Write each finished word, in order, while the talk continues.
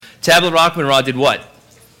Tablet Achmenrod did what?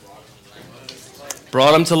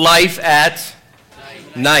 Brought him to life at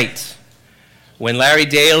night. When Larry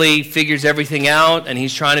Daly figures everything out, and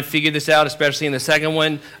he's trying to figure this out, especially in the second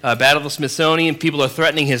one, Battle of the Smithsonian, people are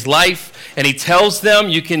threatening his life, and he tells them,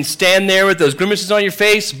 you can stand there with those grimaces on your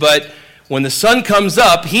face, but when the sun comes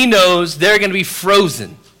up, he knows they're going to be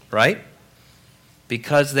frozen, right?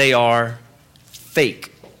 Because they are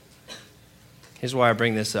fake. Here's why I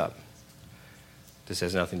bring this up. This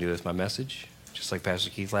has nothing to do with my message. Just like Pastor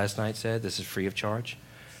Keith last night said, this is free of charge.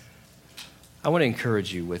 I want to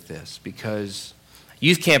encourage you with this because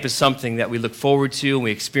youth camp is something that we look forward to and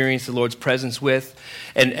we experience the Lord's presence with.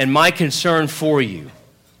 And my concern for you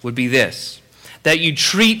would be this, that you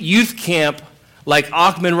treat youth camp like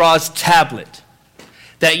Achmenrod's tablet.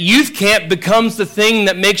 That youth camp becomes the thing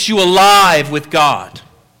that makes you alive with God.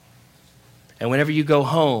 And whenever you go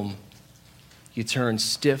home, you turn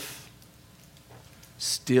stiff,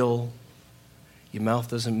 still, your mouth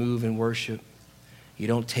doesn't move in worship. You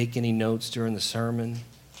don't take any notes during the sermon.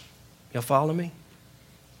 Y'all follow me?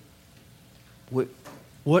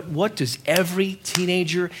 What does every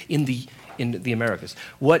teenager in the Americas,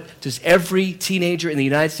 what does every teenager in the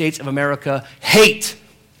United States of America hate?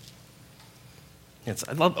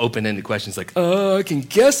 I love open-ended questions like, I can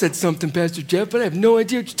guess at something, Pastor Jeff, but I have no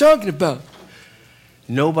idea what you're talking about.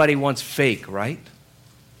 Nobody wants fake, right?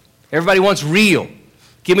 Everybody wants real.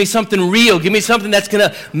 Give me something real. Give me something that's going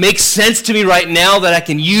to make sense to me right now that I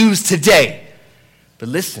can use today. But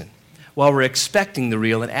listen, while we're expecting the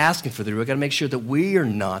real and asking for the real, we've got to make sure that we are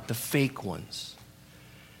not the fake ones.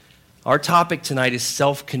 Our topic tonight is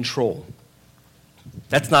self-control.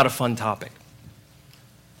 That's not a fun topic.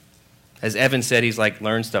 As Evan said, he's like,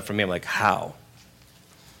 learn stuff from me. I'm like, how?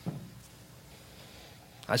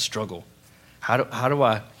 I struggle. How do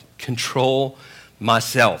I control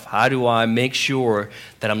myself? How do I make sure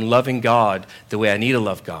that I'm loving God the way I need to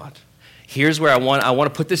love God? Here's where I want to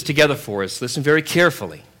put this together for us. Listen very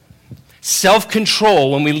carefully.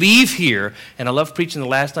 Self-control, when we leave here, and I love preaching the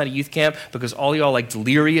last night of youth camp because all y'all are like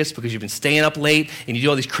delirious because you've been staying up late and you do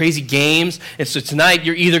all these crazy games. And so tonight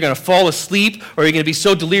you're either going to fall asleep or you're going to be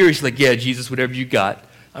so delirious like, yeah, Jesus, whatever you got,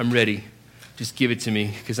 I'm ready. Just give it to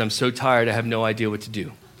me because I'm so tired I have no idea what to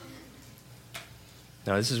do.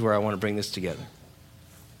 Now this is where I want to bring this together.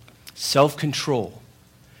 Self-control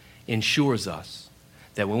ensures us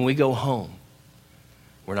that when we go home,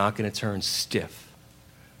 we're not going to turn stiff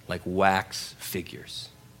like wax figures.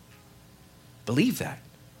 Believe that.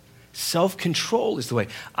 Self-control is the way.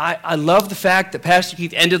 I love the fact that Pastor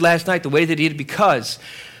Keith ended last night the way that he did because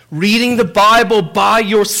reading the Bible by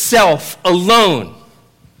yourself alone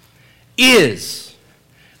is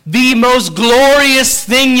the most glorious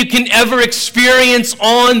thing you can ever experience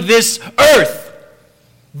on this earth.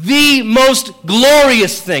 The most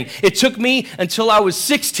glorious thing. It took me until I was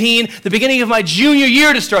 16, the beginning of my junior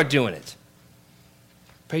year, to start doing it.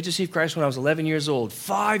 Prayed to receive Christ when I was 11 years old.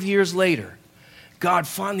 5 years later, God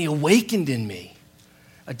finally awakened in me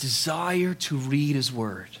a desire to read His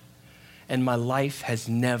Word. And my life has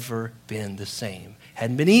never been the same.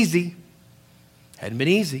 Hadn't been easy.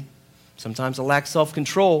 Sometimes I lacked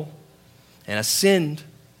self-control and I sinned.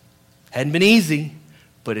 Hadn't been easy.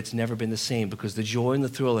 But it's never been the same because the joy and the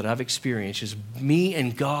thrill that I've experienced is me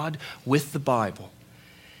and God with the Bible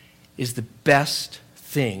is the best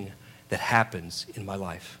thing that happens in my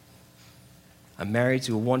life. I'm married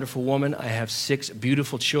to a wonderful woman. I have 6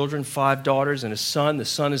 beautiful children, 5 daughters and a son. The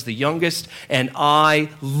son is the youngest, and I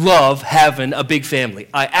love having a big family.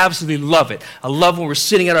 I absolutely love it. I love when we're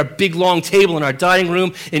sitting at our big, long table in our dining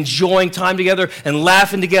room, enjoying time together and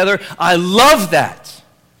laughing together. I love that.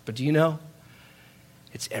 But do you know?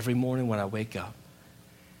 It's every morning when I wake up,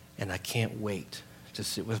 and I can't wait to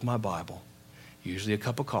sit with my Bible, usually a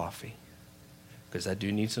cup of coffee, because I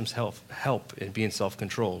do need some help in being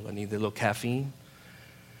self-controlled. I need a little caffeine.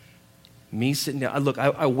 Me sitting down.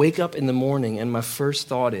 I wake up in the morning, and my first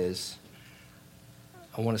thought is,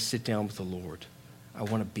 I want to sit down with the Lord. I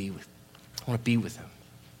want to be with Him.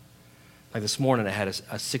 Like this morning, I had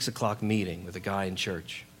a 6 o'clock meeting with a guy in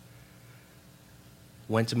church.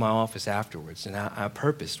 Went to my office afterwards, and I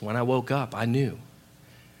purposed. When I woke up, I knew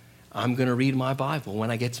I'm going to read my Bible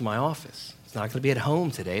when I get to my office. It's not going to be at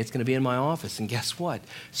home today. It's going to be in my office. And guess what?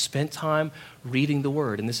 Spent time reading the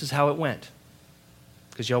Word, and this is how it went.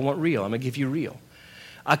 Because y'all want real. I'm going to give you real.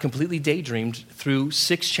 I completely daydreamed through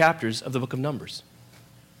 6 chapters of the book of Numbers.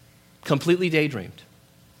 Completely daydreamed.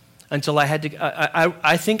 Until I had to,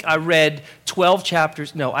 I think I read 12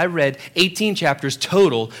 chapters, no, I read 18 chapters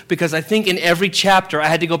total because I think in every chapter I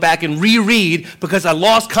had to go back and reread because I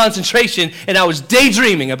lost concentration and I was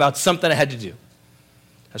daydreaming about something I had to do.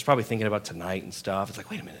 I was probably thinking about tonight and stuff. It's like,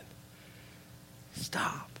 wait a minute.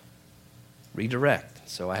 Stop. Redirect.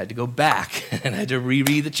 So I had to go back and I had to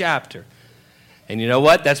reread the chapter. And you know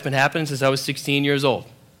what? That's been happening since I was 16 years old.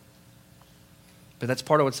 But that's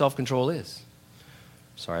part of what self-control is.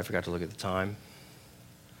 Sorry, I forgot to look at the time.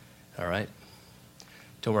 All right.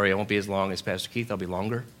 Don't worry, I won't be as long as Pastor Keith. I'll be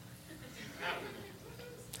longer.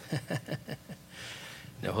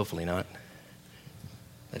 No, hopefully not.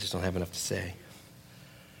 I just don't have enough to say.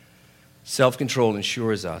 Self-control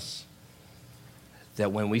ensures us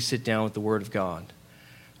that when we sit down with the Word of God,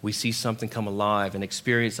 we see something come alive and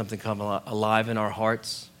experience something come alive in our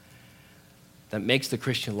hearts that makes the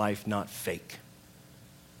Christian life not fake.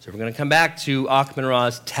 So we're going to come back to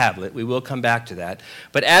Akhman-Ra's tablet. We will come back to that.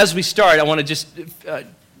 But as we start, I want to just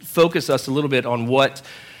focus us a little bit on what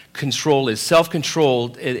control is. Self-control,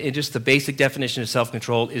 just the basic definition of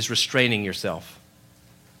self-control, is restraining yourself.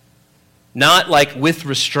 Not like with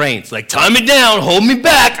restraints, like time it down, hold me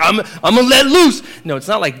back, I'm going to let loose. No, it's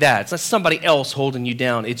not like that. It's not somebody else holding you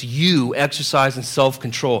down. It's you exercising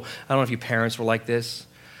self-control. I don't know if your parents were like this.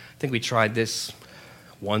 I think we tried this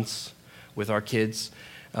once with our kids,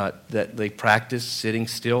 that they practice sitting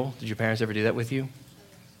still. Did your parents ever do that with you?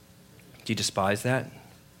 Do you despise that?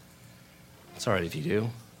 It's all right if you do.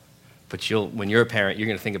 But when you're a parent, you're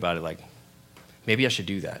going to think about it like, maybe I should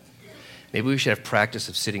do that. Maybe we should have practice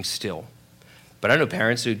of sitting still. But I know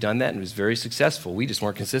parents who've done that and it was very successful. We just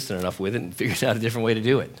weren't consistent enough with it and figured out a different way to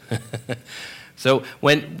do it.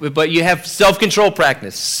 But you have self-control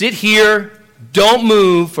practice. Sit here, don't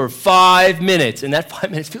move for 5 minutes. And that 5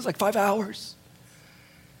 minutes feels like 5 hours.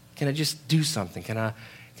 Can I just do something? Can I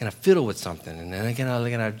fiddle with something? And then can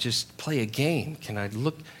I just play a game? Can I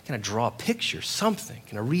draw a picture, something?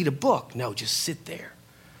 Can I read a book? No, just sit there.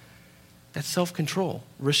 That's self-control,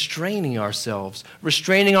 restraining ourselves,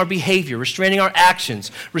 restraining our behavior, restraining our actions,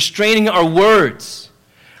 restraining our words,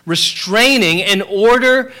 restraining in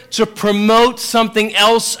order to promote something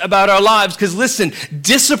else about our lives. Because listen,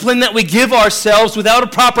 discipline that we give ourselves without a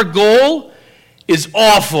proper goal is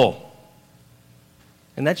awful.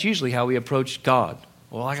 And that's usually how we approach God.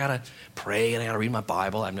 Well, I got to pray and I got to read my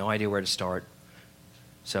Bible. I have no idea where to start.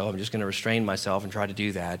 So I'm just going to restrain myself and try to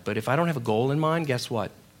do that. But if I don't have a goal in mind, guess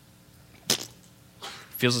what?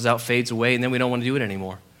 Fizzles out, fades away, and then we don't want to do it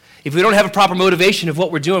anymore. If we don't have a proper motivation of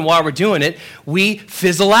what we're doing, why we're doing it, we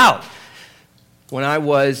fizzle out. When I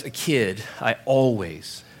was a kid, I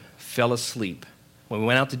always fell asleep. When we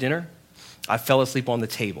went out to dinner, I fell asleep on the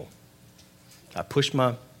table. I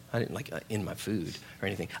didn't like in my food or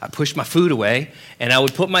anything. I pushed my food away, and I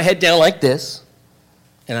would put my head down like this,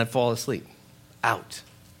 and I'd fall asleep. Out.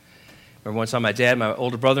 Remember one time my dad, my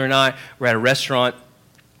older brother, and I were at a restaurant,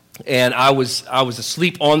 and I was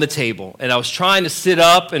asleep on the table, and I was trying to sit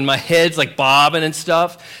up, and my head's like bobbing and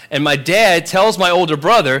stuff, and my dad tells my older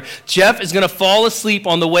brother, Jeff is going to fall asleep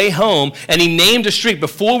on the way home, and he named a street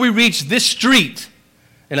before we reach this street.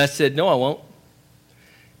 And I said, no, I won't.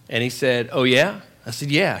 And he said, oh, yeah? I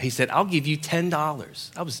said, yeah. He said, I'll give you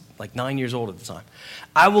 $10. I was like 9 years old at the time.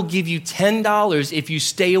 I will give you $10 if you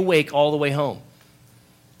stay awake all the way home.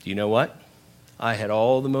 Do you know what? I had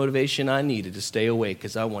all the motivation I needed to stay awake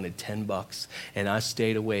because I wanted $10. And I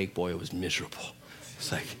stayed awake. Boy, it was miserable.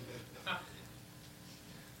 It's like...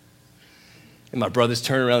 And my brothers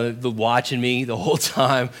turned around watching me the whole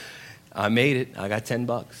time. I made it. I got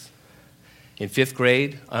 $10. In 5th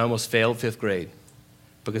grade, I almost failed 5th grade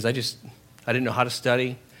because I didn't know how to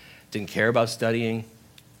study, didn't care about studying.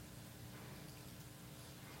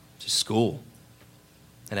 Just school.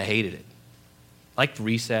 And I hated it. Liked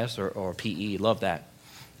recess or PE, loved that.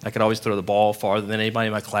 I could always throw the ball farther than anybody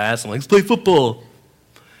in my class. I'm like, let's play football.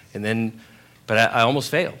 But I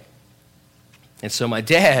almost failed. And so my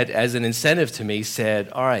dad, as an incentive to me, said,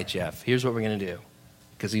 all right, Jeff, here's what we're going to do.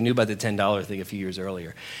 Because he knew about the $10 thing a few years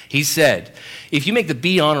earlier. He said, if you make the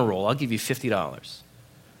B honor roll, I'll give you $50.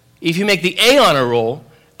 If you make the A honor roll,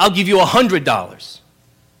 I'll give you $100.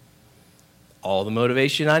 All the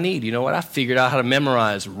motivation I need. You know what? I figured out how to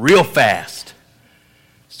memorize real fast.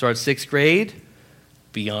 Start 6th grade,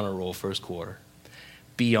 B honor roll 1st quarter.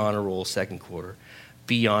 B honor roll 2nd quarter.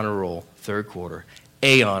 B honor roll 3rd quarter.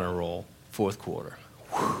 A honor roll 4th quarter.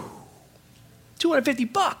 Whew.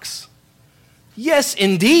 $250. Yes,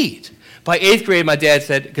 indeed. By 8th grade, my dad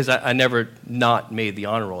said, because I never not made the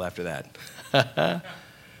honor roll after that.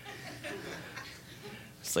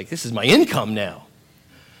 It's like, this is my income now.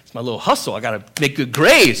 It's my little hustle. I got to make good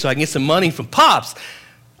grades so I can get some money from Pops.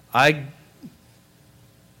 By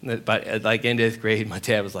like end of 8th grade, my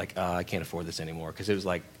dad was like, I can't afford this anymore because it was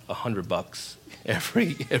like $100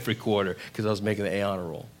 every quarter because I was making the A honor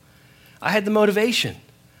roll. I had the motivation.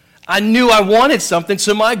 I knew I wanted something,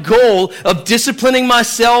 so my goal of disciplining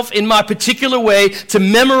myself in my particular way to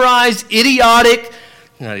memorize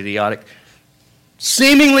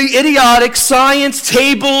seemingly idiotic science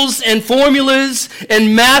tables and formulas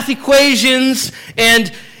and math equations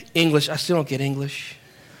and English. I still don't get English.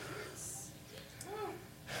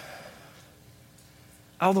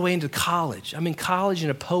 All the way into college. I'm in college in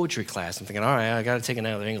a poetry class. I'm thinking, all right, I got to take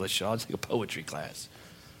another English, so I'll take a poetry class.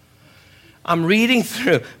 I'm reading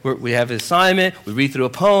through, we have an assignment, we read through a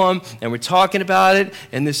poem, and we're talking about it,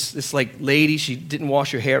 and this like lady, she didn't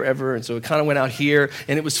wash her hair ever, and so it kind of went out here,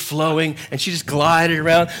 and it was flowing, and she just glided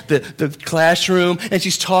around the classroom, and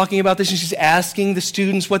she's talking about this, and she's asking the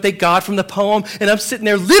students what they got from the poem, and I'm sitting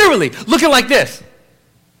there literally looking like this.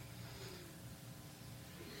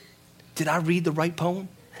 Did I read the right poem?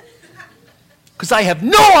 Because I have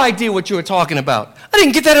no idea what you were talking about. I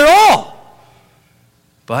didn't get that at all.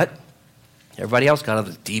 But everybody else got all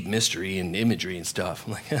the deep mystery and imagery and stuff.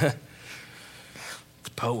 I'm like, it's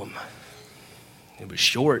a poem. It was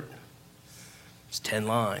short. It's 10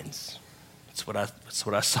 lines. That's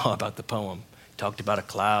what I saw about the poem. It talked about a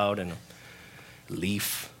cloud and a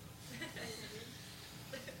leaf.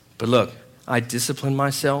 But look, I disciplined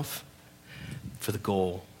myself for the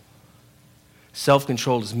goal.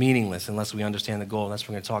 Self-control is meaningless unless we understand the goal, and that's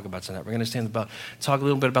what we're going to talk about tonight. We're going to talk a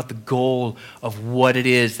little bit about the goal of what it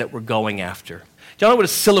is that we're going after. Do y'all know what a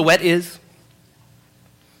silhouette is?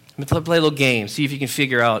 I'm going to play a little game, see if you can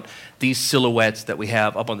figure out these silhouettes that we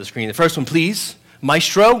have up on the screen. The first one, please.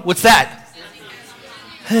 Maestro, what's that?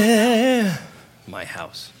 My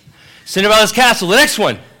house. Cinderella's castle. The next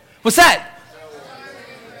one, what's that?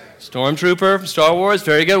 Stormtrooper from Star Wars.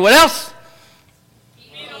 Very good. What else?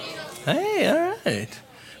 Hey, all right.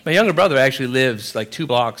 My younger brother actually lives like 2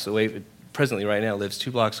 blocks away, presently right now lives 2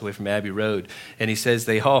 blocks away from Abbey Road, and he says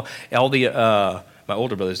my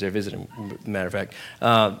older brother's there visiting, matter of fact.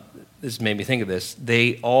 This made me think of this.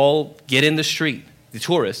 They all get in the street, the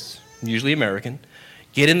tourists, usually American,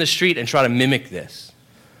 get in the street and try to mimic this.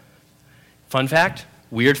 Fun fact,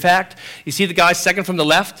 weird fact, you see the guy second from the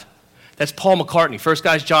left? That's Paul McCartney. First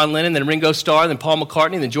guy's John Lennon, then Ringo Starr, then Paul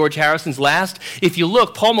McCartney, then George Harrison's last. If you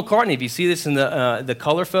look, Paul McCartney, if you see this in the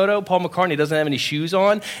color photo, Paul McCartney doesn't have any shoes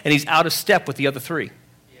on, and he's out of step with the other 3.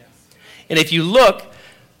 Yes. And if you look,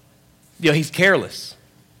 he's careless.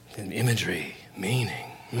 And imagery,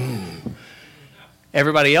 meaning.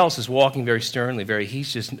 Everybody else is walking very sternly,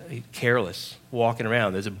 he's just careless, walking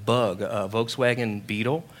around. There's a bug, a Volkswagen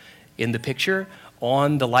Beetle in the picture.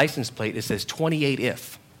 On the license plate, it says 28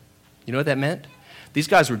 if. You know what that meant? These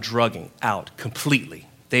guys were drugging out completely.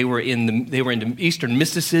 They were into Eastern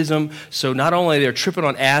mysticism, so not only they're tripping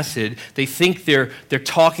on acid, they think they're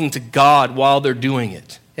talking to God while they're doing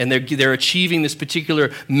it. And they're achieving this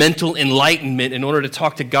particular mental enlightenment in order to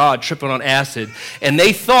talk to God, tripping on acid. And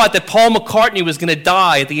they thought that Paul McCartney was going to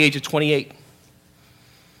die at the age of 28.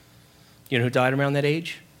 You know who died around that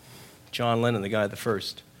age? John Lennon, the guy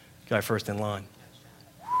first in line.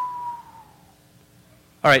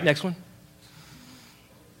 All right, next one.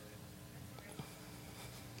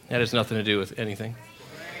 That has nothing to do with anything.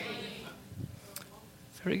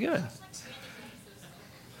 Very good.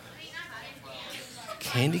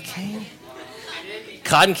 Candy cane?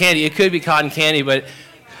 Cotton candy. It could be cotton candy, but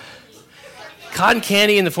cotton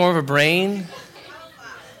candy in the form of a brain?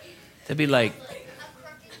 That'd be like,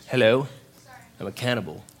 hello, I'm a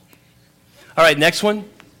cannibal. All right, next one.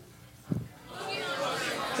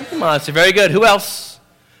 Monster. Very good. Who else?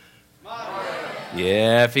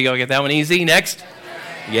 Yeah, if you go get that one easy. Next.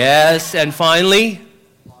 Yes, and finally.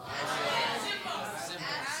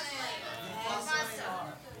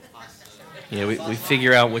 Yeah, we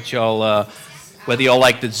figure out what y'all, whether y'all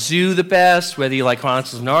like the zoo the best, whether you like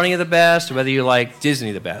Chronicles of Narnia the best, or whether you like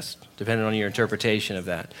Disney the best, depending on your interpretation of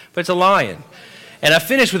that. But it's a lion. And I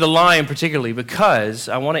finished with a lion particularly because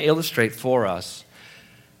I want to illustrate for us.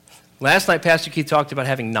 Last night, Pastor Keith talked about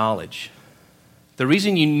having knowledge. The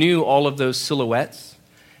reason you knew all of those silhouettes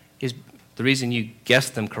is the reason you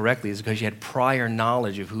guessed them correctly is because you had prior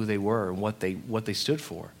knowledge of who they were and what they stood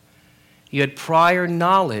for. You had prior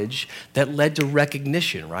knowledge that led to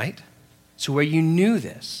recognition, right? So where you knew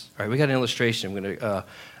this. All right, we got an illustration. I'm going to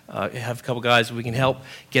have a couple guys, we can help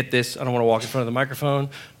get this. I don't want to walk in front of the microphone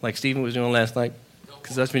like Stephen was doing last night,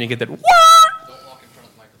 because that's when you get that, what? Don't walk in front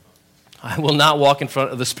of the microphone. I will not walk in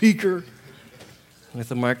front of the speaker with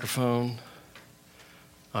the microphone.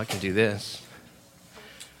 I can do this.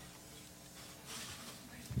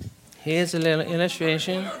 Here's a little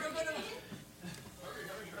illustration.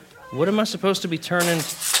 What am I supposed to be turning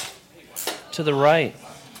to the right?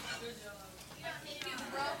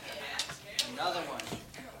 Another one.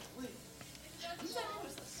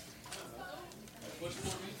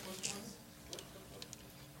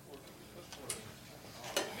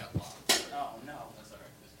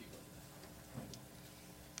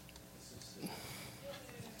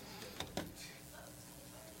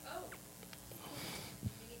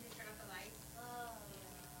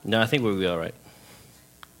 No, I think we'll be all right.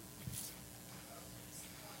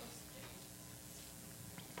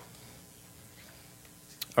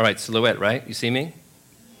 All right, silhouette, right? You see me?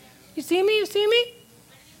 You see me? You see me?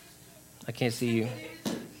 I can't see you.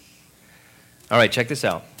 All right, check this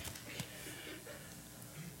out.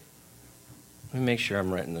 Let me make sure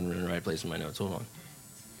I'm right in the right place in my notes. Hold on.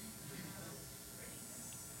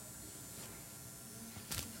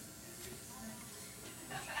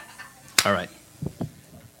 All right.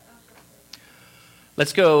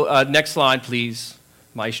 Let's go. Next slide, please,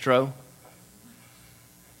 Maestro.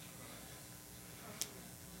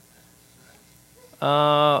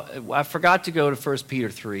 I forgot to go to 1 Peter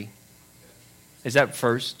 3. Is that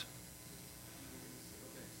first?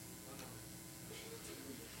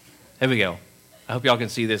 There we go. I hope y'all can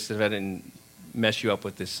see this if I didn't mess you up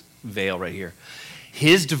with this veil right here.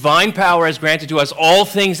 His divine power has granted to us all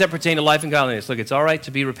things that pertain to life and godliness. Look, it's all right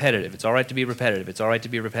to be repetitive. It's all right to be repetitive. It's all right to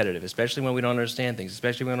be repetitive, especially when we don't understand things,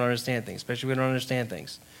 especially when we don't understand things, especially when we don't understand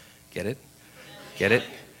things. Get it? Get it?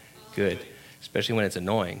 Good. Especially when it's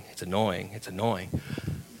annoying. It's annoying. It's annoying.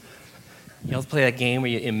 You all play that game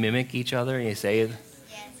where you mimic each other and you say, yes.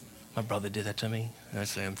 My brother did that to me. And I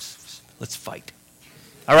say, let's fight.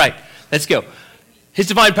 All right, let's go. His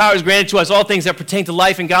divine power is granted to us all things that pertain to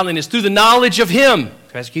life and godliness through the knowledge of him,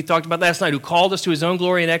 Pastor Keith talked about last night, who called us to his own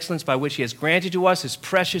glory and excellence, by which he has granted to us his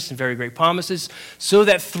precious and very great promises, so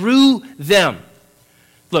that through them,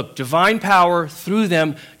 look, divine power, through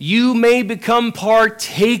them, you may become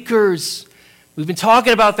partakers. We've been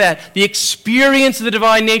talking about that. The experience of the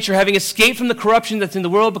divine nature, having escaped from the corruption that's in the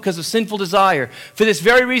world because of sinful desire. For this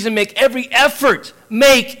very reason, make every effort,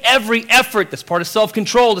 that's part of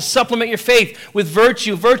self-control, to supplement your faith with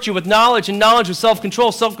virtue with knowledge, and knowledge with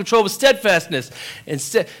self-control with steadfastness.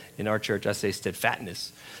 In our church, I say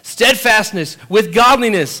steadfastness. Steadfastness with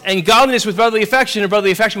godliness, and godliness with brotherly affection, and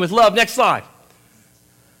brotherly affection with love. Next slide.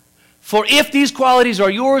 For if these qualities are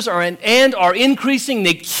yours and are increasing,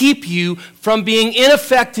 they keep you from being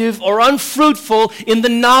ineffective or unfruitful in the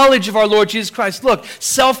knowledge of our Lord Jesus Christ. Look,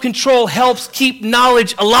 self-control helps keep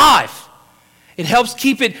knowledge alive. It helps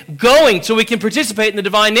keep it going so we can participate in the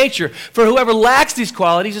divine nature. For whoever lacks these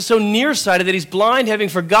qualities is so nearsighted that he's blind, having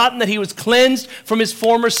forgotten that he was cleansed from his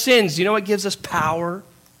former sins. You know what gives us power?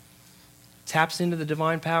 Taps into the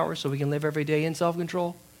divine power so we can live every day in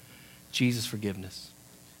self-control? Jesus' forgiveness.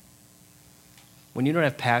 When you don't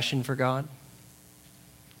have passion for God,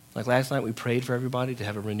 like last night we prayed for everybody to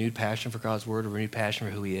have a renewed passion for God's word, a renewed passion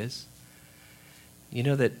for who he is. You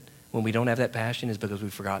know that when we don't have that passion is because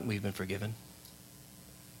we've forgotten we've been forgiven.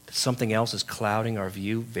 Something else is clouding our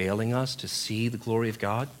view, veiling us to see the glory of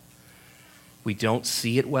God. We don't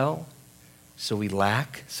see it well, so we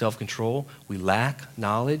lack self-control. We lack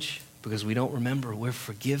knowledge because we don't remember we're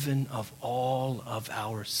forgiven of all of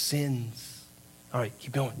our sins. All right,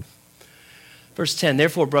 keep going. Verse 10,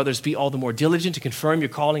 therefore, brothers, be all the more diligent to confirm your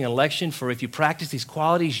calling and election, for if you practice these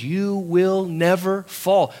qualities, you will never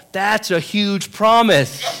fall. That's a huge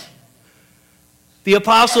promise. The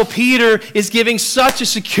Apostle Peter is giving such a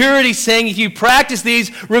security, saying if you practice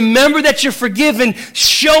these, remember that you're forgiven.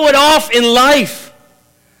 Show it off in life.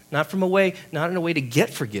 Not in a way to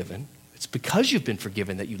get forgiven. It's because you've been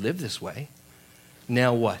forgiven that you live this way.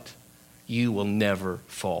 Now what? You will never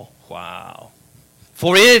fall. Wow.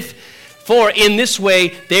 For in this way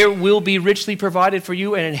there will be richly provided for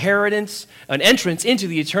you an inheritance, an entrance into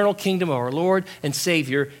the eternal kingdom of our Lord and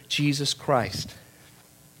Savior, Jesus Christ.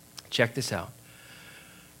 Check this out.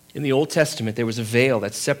 In the Old Testament, there was a veil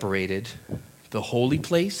that separated the holy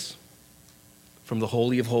place from the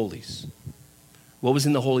Holy of Holies. What was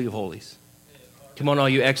in the Holy of Holies? Come on, all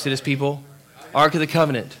you Exodus people. Ark of the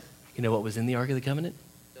Covenant. You know what was in the Ark of the Covenant?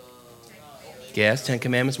 Yes, 10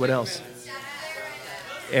 Commandments. What else?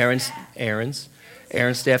 Aaron's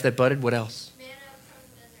staff that budded. What else?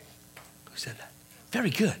 Who said that? Very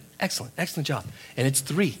good. Excellent job. And it's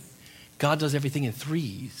 3. God does everything in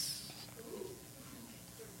 3s.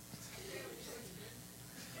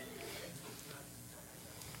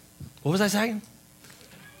 What was I saying?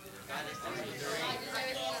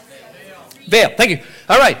 Veil. Thank you.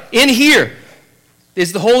 All right. In here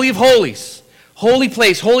is the Holy of Holies. Holy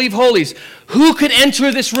place, Holy of Holies. Who could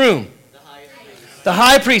enter this room? The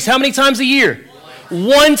high priest. How many times a year?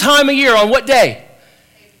 One time a year. On what day?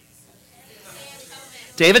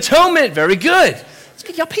 Day of Atonement. Very good.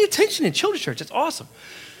 Y'all pay attention in children's church. That's awesome.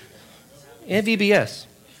 And VBS.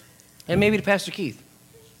 And maybe to Pastor Keith.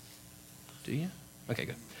 Do you? Okay,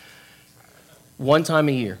 good. One time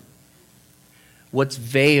a year. What's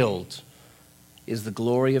veiled is the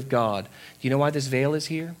glory of God. Do you know why this veil is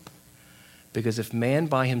here? Because if man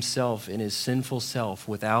by himself in his sinful self,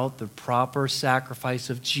 without the proper sacrifice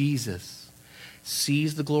of Jesus,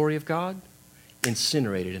 sees the glory of God,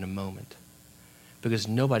 incinerated in a moment. Because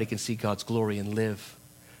nobody can see God's glory and live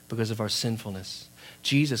because of our sinfulness.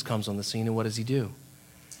 Jesus comes on the scene, and what does he do?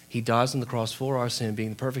 He dies on the cross for our sin, being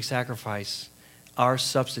the perfect sacrifice, our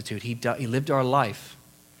substitute. He lived our life.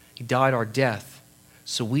 He died our death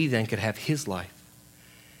so we then could have his life.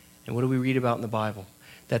 And what do we read about in the Bible?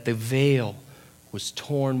 That the veil was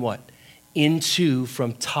torn what? Into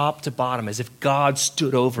from top to bottom, as if God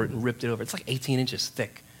stood over it and ripped it over. It's like 18 inches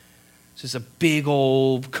thick. It's just a big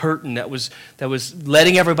old curtain that was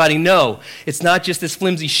letting everybody know. It's not just this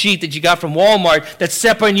flimsy sheet that you got from Walmart that's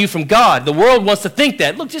separating you from God. The world wants to think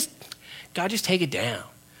that. Look, God, just take it down.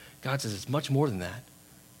 God says it's much more than that.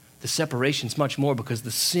 The separation's much more because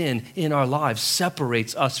the sin in our lives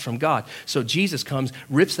separates us from God. So Jesus comes,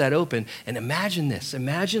 rips that open, and imagine this.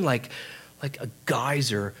 Imagine like a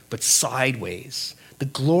geyser, but sideways. The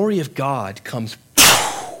glory of God comes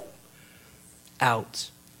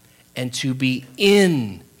out, and to be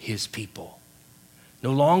in his people.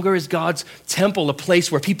 No longer is God's temple a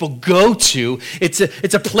place where people go to. It's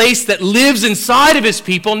a place that lives inside of his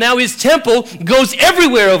people. Now his temple goes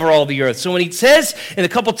everywhere over all the earth. So when he says in a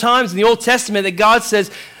couple times in the Old Testament that God says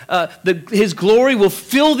his glory will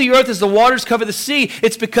fill the earth as the waters cover the sea,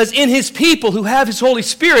 it's because in his people who have his Holy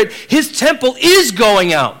Spirit, his temple is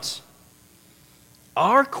going out.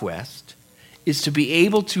 Our quest is to be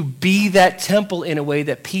able to be that temple in a way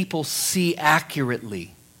that people see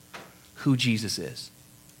accurately who Jesus is.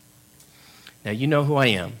 Now, you know who I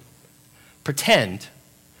am. Pretend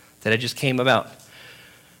that I just came about.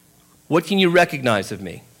 What can you recognize of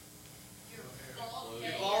me?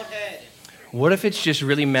 Your bald head. What if it's just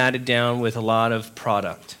really matted down with a lot of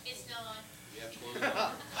product? It's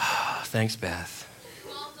not. Thanks, Beth.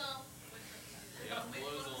 You have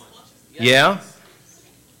clothes on. Yeah?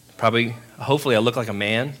 Probably, hopefully I look like a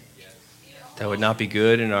man. That would not be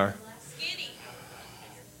good in our... Skinny.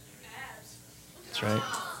 That's right.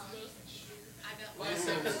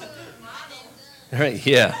 All right,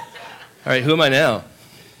 yeah. All right, who am I now?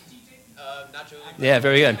 Nacho. Yeah,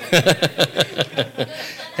 very good.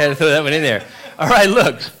 Had to throw that one in there. All right,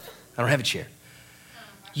 look. I don't have a chair.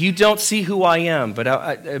 You don't see who I am, but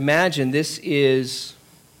I imagine this is...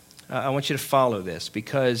 I want you to follow this,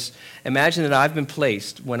 because imagine that I've been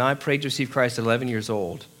placed, when I prayed to receive Christ at 11 years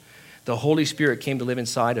old, the Holy Spirit came to live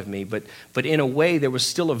inside of me, but in a way there was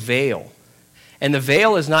still a veil. And the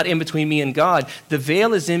veil is not in between me and God. The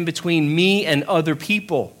veil is in between me and other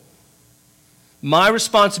people. My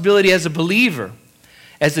responsibility as a believer,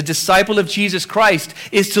 as a disciple of Jesus Christ,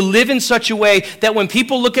 is to live in such a way that when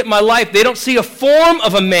people look at my life, they don't see a form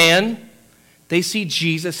of a man, they see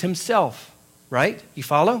Jesus himself. Right? You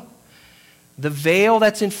follow? The veil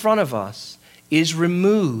that's in front of us is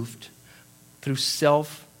removed through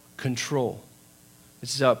self-control.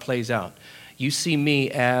 This is how it plays out. You see me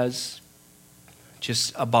as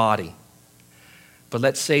just a body. But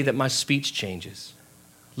let's say that my speech changes.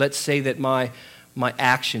 Let's say that my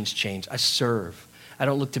actions change. I serve. I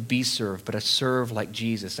don't look to be served, but I serve like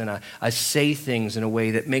Jesus. And I say things in a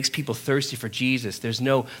way that makes people thirsty for Jesus. There's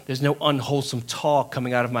no unwholesome talk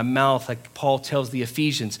coming out of my mouth like Paul tells the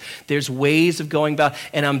Ephesians. There's ways of going about,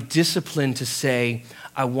 and I'm disciplined to say,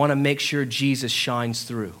 I want to make sure Jesus shines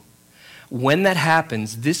through. When that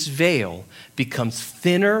happens, this veil becomes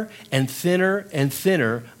thinner and thinner and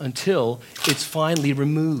thinner until it's finally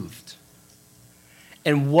removed.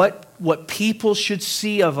 And what people should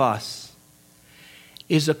see of us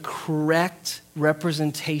is a correct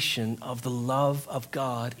representation of the love of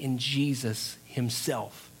God in Jesus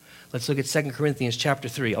himself. Let's look at 2 Corinthians chapter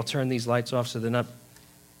 3. I'll turn these lights off so they're not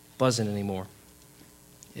buzzing anymore,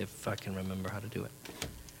 if I can remember how to do it.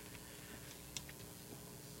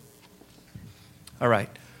 All right.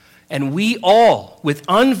 And we all, with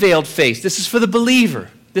unveiled face, this is for the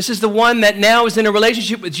believer. This is the one that now is in a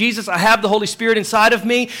relationship with Jesus. I have the Holy Spirit inside of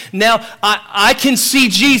me. Now I can see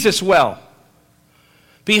Jesus well.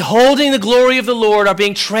 Beholding the glory of the Lord, are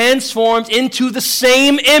being transformed into the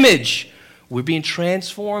same image. We're being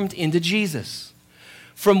transformed into Jesus.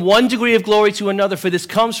 From one degree of glory to another, for this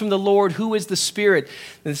comes from the Lord, who is the Spirit.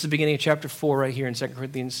 And this is the beginning of chapter 4 right here in 2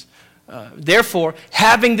 Corinthians. Therefore,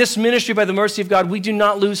 having this ministry by the mercy of God, we do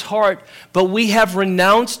not lose heart, but we have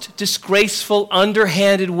renounced disgraceful,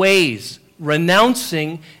 underhanded ways.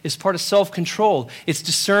 Renouncing is part of self-control. It's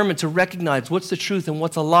discernment to recognize what's the truth and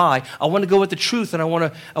what's a lie. I want to go with the truth, and I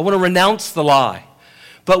want to renounce the lie.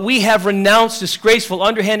 But we have renounced disgraceful,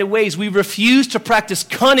 underhanded ways. We refuse to practice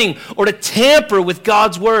cunning or to tamper with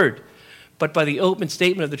God's word. but by the open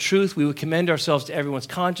statement of the truth, we would commend ourselves to everyone's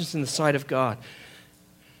conscience in the sight of God.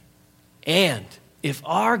 And if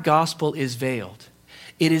our gospel is veiled,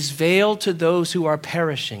 it is veiled to those who are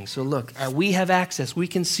perishing. So look, we have access. We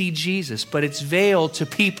can see Jesus, but it's veiled to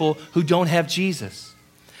people who don't have Jesus.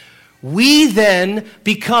 We then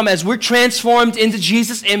become, as we're transformed into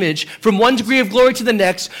Jesus' image from one degree of glory to the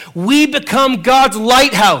next, we become God's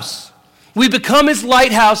lighthouse. We become his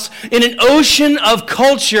lighthouse in an ocean of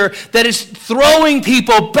culture that is throwing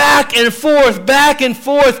people back and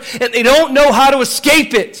forth, and they don't know how to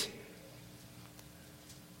escape it.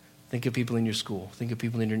 Think of people in your school. Think of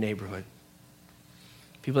people in your neighborhood.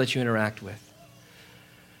 People that you interact with.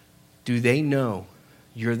 Do they know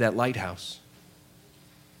you're that lighthouse?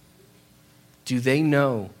 Do they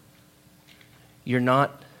know you're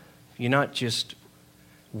not just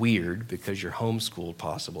weird because you're homeschooled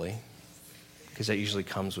possibly, because that usually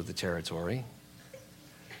comes with the territory.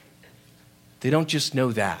 They don't just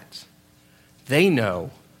know that. They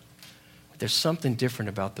know there's something different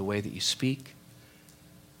about the way that you speak,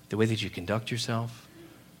 the way that you conduct yourself.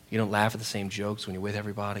 You don't laugh at the same jokes when you're with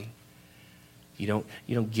everybody. You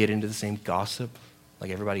don't get into the same gossip like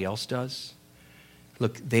everybody else does.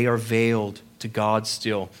 Look, they are veiled to God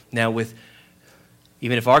still. Now,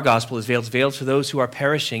 even if our gospel is veiled, it's veiled for those who are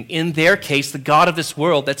perishing. In their case, the god of this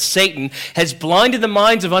world, that's Satan, has blinded the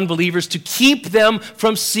minds of unbelievers to keep them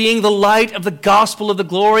from seeing the light of the gospel of the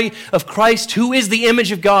glory of Christ, who is the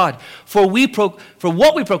image of God. For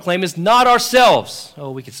what we proclaim is not ourselves. Oh,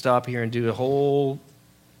 we could stop here and do a whole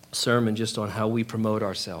sermon just on how we promote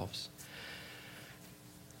ourselves.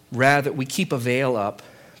 Rather, we keep a veil up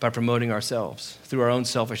by promoting ourselves through our own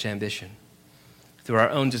selfish ambition, through our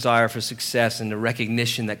own desire for success and the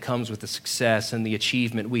recognition that comes with the success and the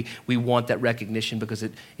achievement. We want that recognition because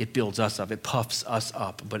it builds us up, it puffs us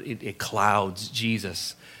up, but it clouds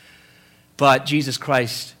Jesus. But Jesus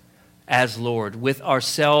Christ as Lord, with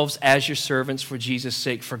ourselves as your servants for Jesus'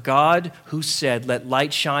 sake. For God, who said, "Let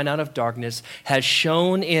light shine out of darkness," has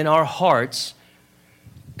shone in our hearts,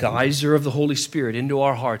 geyser of the Holy Spirit into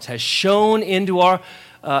our hearts, has shone in our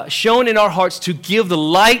hearts to give the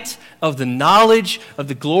light of the knowledge of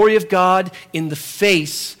the glory of God in the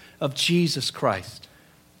face of Jesus Christ.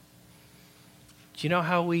 Do you know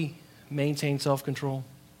how we maintain self-control?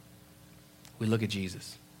 We look at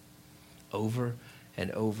Jesus over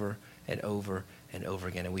and over and over and over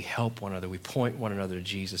again, and we help one another. We point one another to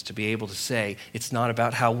Jesus to be able to say, it's not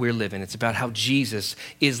about how we're living, it's about how Jesus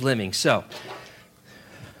is living. So,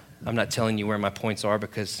 I'm not telling you where my points are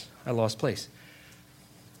because I lost place.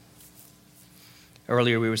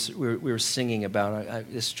 Earlier we were singing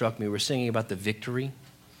about, this struck me, we were singing about the victory.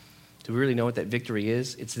 Do we really know what that victory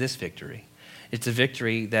is? It's this victory. It's a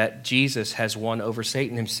victory that Jesus has won over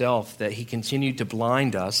Satan himself, that he continued to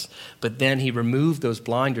blind us, but then he removed those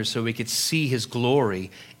blinders so we could see his glory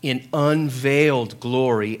in unveiled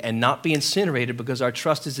glory and not be incinerated because our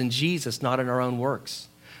trust is in Jesus, not in our own works.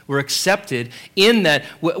 We're accepted in that,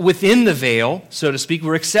 within the veil, so to speak.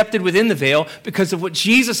 We're accepted within the veil because of what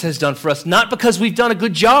Jesus has done for us, not because we've done a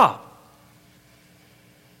good job.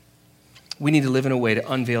 We need to live in a way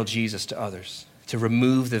to unveil Jesus to others, to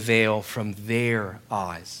remove the veil from their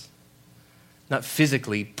eyes. Not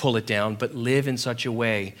physically pull it down, but live in such a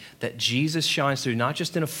way that Jesus shines through, not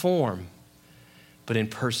just in a form, but in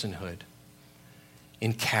personhood,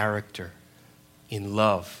 in character, in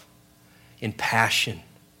love, in passion.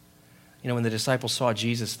 You know, when the disciples saw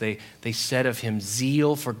Jesus, they said of him,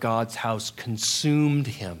 zeal for God's house consumed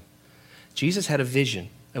him. Jesus had a vision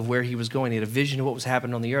of where he was going. He had a vision of what was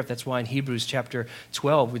happening on the earth. That's why in Hebrews chapter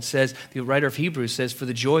 12, it says, the writer of Hebrews says, for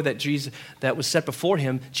the joy that was set before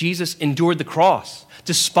him, Jesus endured the cross,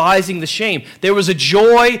 despising the shame. There was a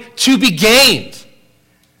joy to be gained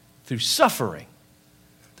through suffering.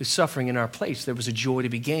 Through suffering in our place, there was a joy to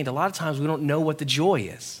be gained. A lot of times we don't know what the joy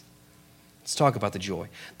is. Let's talk about the joy.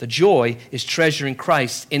 The joy is treasuring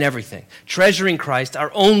Christ in everything. Treasuring Christ,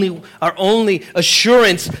 our only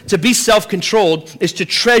assurance to be self-controlled is to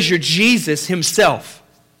treasure Jesus himself.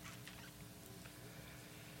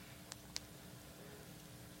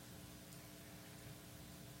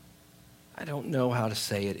 I don't know how to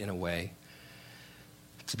say it in a way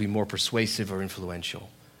to be more persuasive or influential.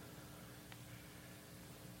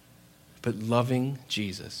 But loving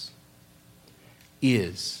Jesus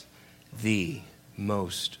is the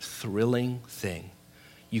most thrilling thing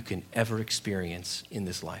you can ever experience in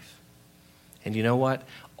this life. And you know what?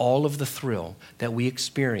 All of the thrill that we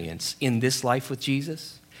experience in this life with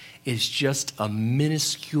Jesus is just a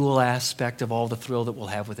minuscule aspect of all the thrill that we'll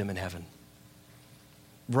have with him in heaven.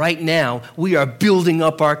 right now, we are building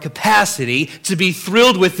up our capacity to be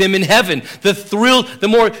thrilled with him in heaven. The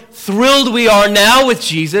more thrilled we are now with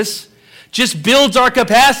Jesus, just builds our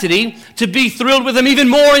capacity to be thrilled with him even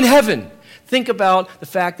more in heaven. Think about the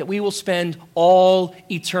fact that we will spend all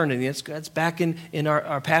eternity. That's back in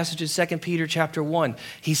our passages, 2 Peter chapter 1.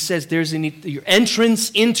 He says there's your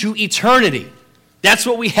entrance into eternity. That's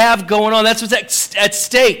what we have going on. That's what's at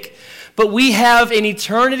stake. But we have an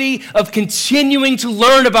eternity of continuing to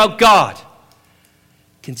learn about God,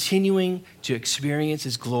 continuing to experience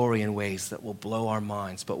his glory in ways that will blow our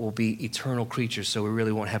minds, but we'll be eternal creatures, so we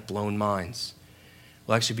really won't have blown minds.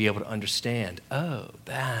 We'll actually be able to understand, oh,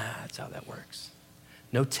 that's how that works.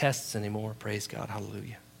 No tests anymore, praise God,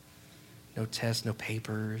 hallelujah. No tests, no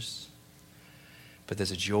papers. But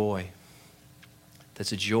there's a joy.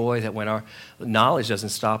 There's a joy that when our knowledge doesn't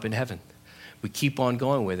stop in heaven, we keep on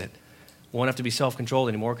going with it. We won't have to be self-controlled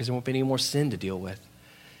anymore because there won't be any more sin to deal with.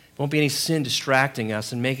 There won't be any sin distracting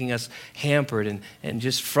us and making us hampered and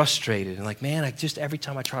just frustrated. And like, man, every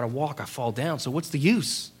time I try to walk, I fall down. So what's the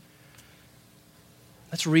use?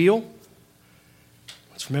 That's real.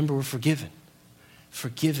 Let's remember we're forgiven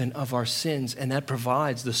of our sins, and that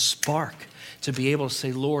provides the spark to be able to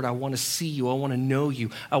say, Lord, I want to see you. I want to know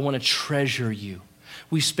you. I want to treasure you.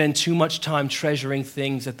 We spend too much time treasuring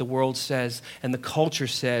things that the world says and the culture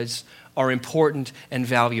says are important and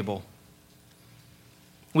valuable.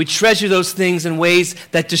 We treasure those things in ways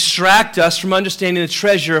that distract us from understanding the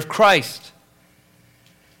treasure of Christ.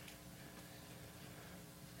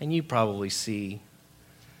 And you probably see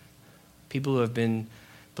people who have been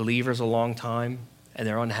believers a long time and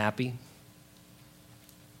they're unhappy.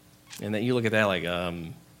 And that you look at that like,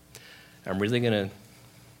 I'm really going to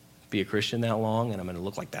be a Christian that long and I'm going to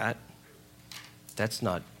look like that? That's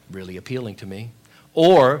not really appealing to me.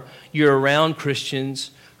 Or you're around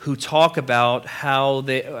Christians who talk about how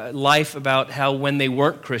about how when they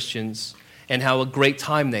weren't Christians and how a great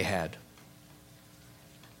time they had.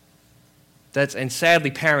 And sadly,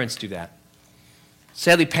 parents do that.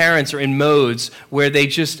 Sadly, parents are in modes where they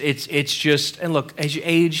and look, as you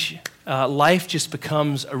age, life just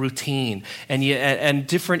becomes a routine. And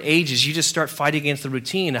different ages, you just start fighting against the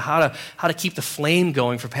routine. How to keep the flame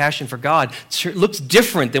going for passion for God. It looks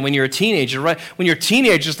different than when you're a teenager, right? When you're a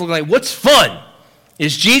teenager, just look like, what's fun?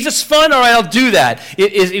 Is Jesus fun? All right, I'll do that.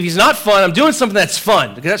 If he's not fun, I'm doing something that's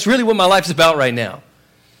fun, because that's really what my life's about right now.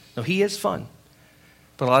 No, he is fun.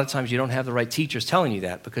 But a lot of times you don't have the right teachers telling you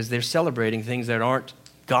that because they're celebrating things that aren't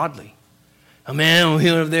godly. Oh man, we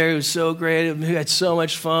went over there, it was so great, we had so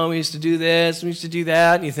much fun, we used to do this, we used to do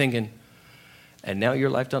that, and you're thinking, and now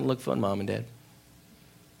your life doesn't look fun, Mom and Dad.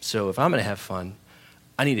 So if I'm going to have fun,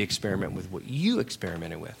 I need to experiment with what you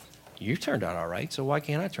experimented with. You turned out all right, so why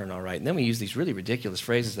can't I turn out right? And then we use these really ridiculous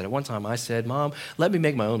phrases that at one time I said, Mom, let me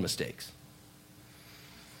make my own mistakes.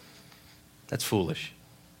 That's foolish.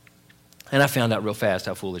 And I found out real fast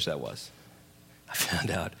how foolish that was. I found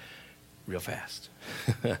out real fast.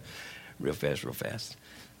 Real fast.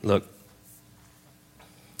 Look,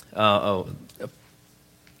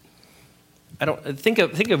 think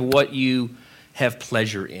of what you have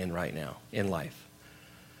pleasure in right now in life.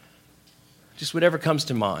 Just whatever comes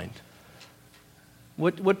to mind.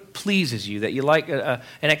 What pleases you that you like, an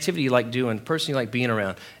activity you like doing, a person you like being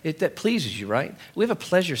around, that pleases you, right? We have a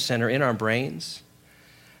pleasure center in our brains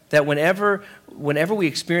that whenever we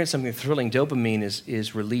experience something thrilling, dopamine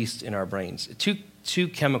is released in our brains. Two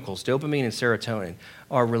chemicals, dopamine and serotonin,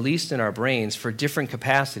 are released in our brains for different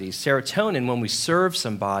capacities. Serotonin, when we serve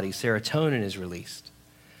somebody, serotonin is released.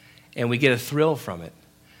 And we get a thrill from it.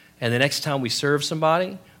 And the next time we serve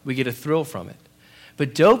somebody, we get a thrill from it.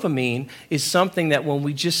 But dopamine is something that when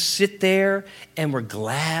we just sit there and we're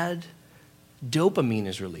glad, dopamine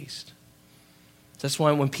is released. That's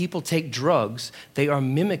why when people take drugs, they are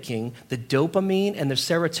mimicking the dopamine and the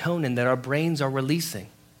serotonin that our brains are releasing.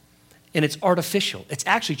 And it's artificial. It's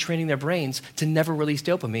actually training their brains to never release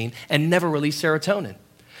dopamine and never release serotonin.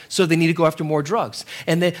 So they need to go after more drugs.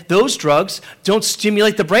 And those drugs don't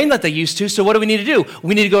stimulate the brain like they used to, so what do we need to do?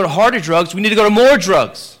 We need to go to harder drugs. We need to go to more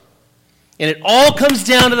drugs. And it all comes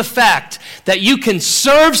down to the fact that you can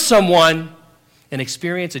serve someone and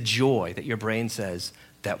experience a joy that your brain says,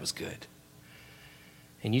 that was good.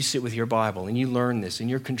 And you sit with your Bible and you learn this and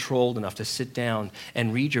you're controlled enough to sit down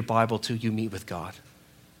and read your Bible till you meet with God.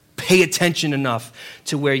 Pay attention enough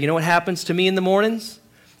to where, you know what happens to me in the mornings?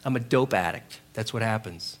 I'm a dope addict. That's what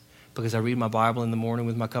happens. Because I read my Bible in the morning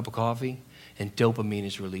with my cup of coffee and dopamine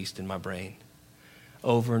is released in my brain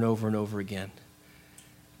over and over and over again.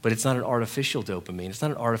 But it's not an artificial dopamine. It's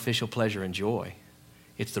not an artificial pleasure and joy.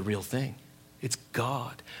 It's the real thing. It's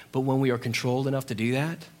God. But when we are controlled enough to do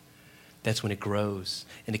that, that's when it grows.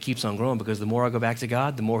 And it keeps on growing because the more I go back to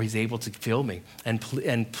God, the more he's able to fill me and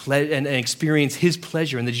experience his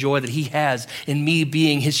pleasure and the joy that he has in me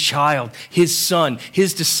being his child, his son,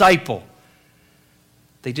 his disciple.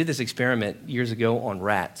 They did this experiment years ago on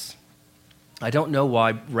rats. I don't know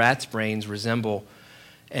why rats' brains resemble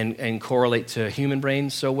and correlate to human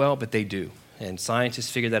brains so well, but they do. And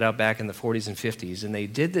scientists figured that out back in the 40s and 50s. And they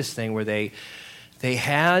did this thing where they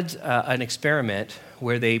had an experiment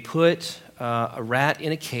where they put a rat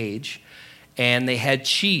in a cage and they had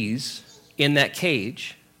cheese in that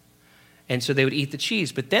cage. And so they would eat the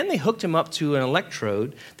cheese. But then they hooked him up to an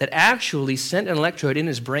electrode that actually sent an electrode in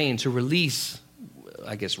his brain to release,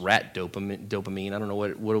 I guess, rat dopamine. I don't know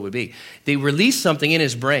what it would be. They released something in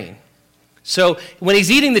his brain. So when he's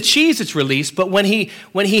eating the cheese, it's released. But when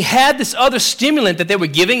he had this other stimulant that they were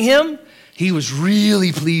giving him, he was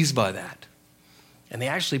really pleased by that. And they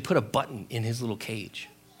actually put a button in his little cage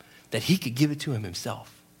that he could give it to him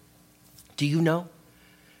himself. Do you know?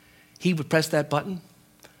 He would press that button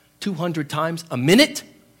 200 times a minute.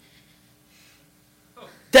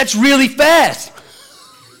 That's really fast.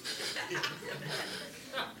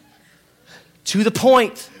 To the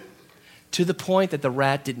point that the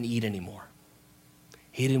rat didn't eat anymore.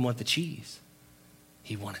 He didn't want the cheese.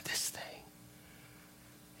 He wanted this thing.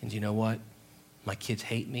 And you know what? My kids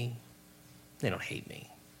hate me. They don't hate me.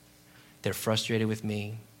 They're frustrated with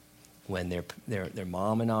me when their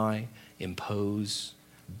mom and I impose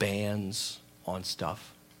bans on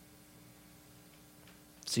stuff.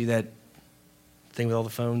 See that thing with all the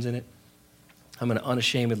phones in it? I'm going to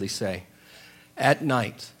unashamedly say, at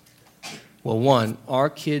night, well, one, our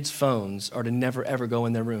kids' phones are to never, ever go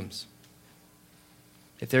in their rooms.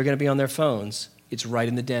 If they're going to be on their phones, it's right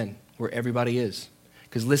in the den where everybody is.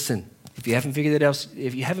 Because listen, if you haven't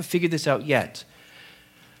figured this out yet,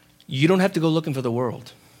 you don't have to go looking for the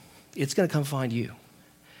world. It's going to come find you.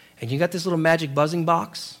 And you got this little magic buzzing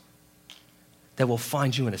box that will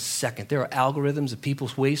find you in a second. There are algorithms of people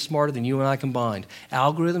way smarter than you and I combined.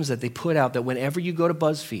 Algorithms that they put out that whenever you go to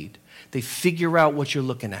BuzzFeed, they figure out what you're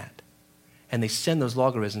looking at. And they send those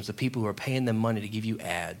logarithms to people who are paying them money to give you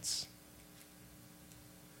ads.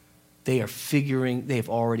 They have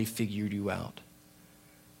already figured you out.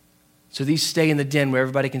 So these stay in the den where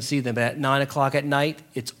everybody can see them. But at 9 o'clock at night,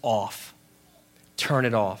 it's off. Turn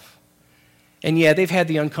it off. And yeah, they've had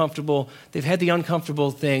the uncomfortable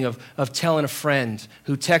thing of telling a friend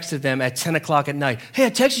who texted them at 10 o'clock at night, hey, I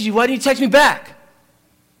texted you, why didn't you text me back?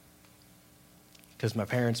 Because my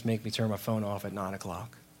parents make me turn my phone off at 9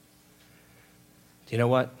 o'clock. You know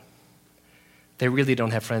what? They really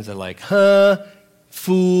don't have friends that are like,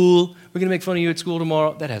 fool, we're going to make fun of you at school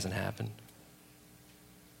tomorrow. That hasn't happened.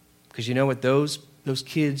 Because you know what those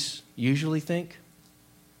kids usually think?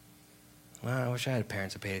 Well, I wish I had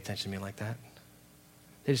parents that paid attention to me like that.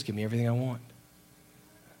 They just give me everything I want.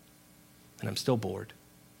 And I'm still bored.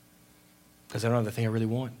 Because I don't have the thing I really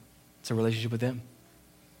want. It's a relationship with them.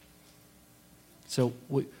 So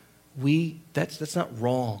that's not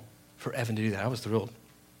wrong for Evan to do that. I was thrilled.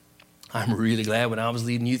 I'm really glad when I was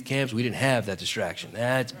leading youth camps, we didn't have that distraction.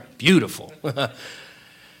 That's beautiful.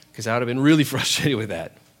 Because I would have been really frustrated with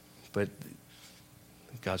that. But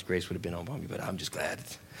God's grace would have been on me, but I'm just glad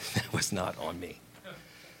that was not on me.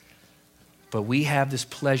 But we have this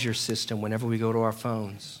pleasure system whenever we go to our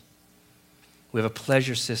phones. We have a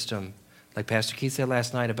pleasure system, like Pastor Keith said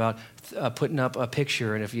last night about putting up a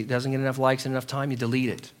picture, and if it doesn't get enough likes in enough time, you delete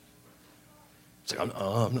it. It's like,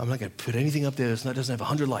 I'm not going to put anything up there that doesn't have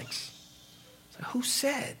 100 likes. It's like, who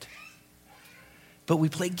said? But we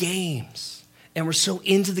play games. And we're so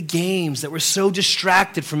into the games that we're so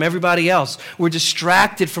distracted from everybody else. We're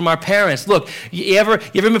distracted from our parents. Look, you ever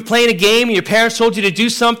been playing a game and your parents told you to do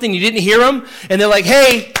something, you didn't hear them? And they're like,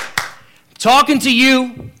 hey, I'm talking to you.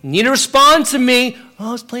 You need to respond to me. Oh,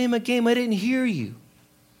 I was playing my game. I didn't hear you.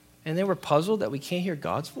 And they were puzzled that we can't hear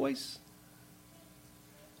God's voice.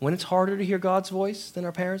 When it's harder to hear God's voice than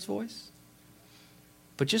our parents' voice.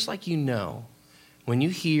 But just like you know, when you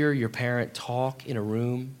hear your parent talk in a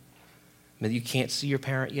room, maybe you can't see your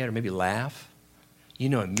parent yet, or maybe laugh, you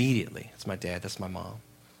know immediately, that's my dad, that's my mom.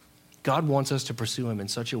 God wants us to pursue him in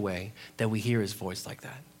such a way that we hear his voice like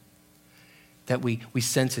that. That we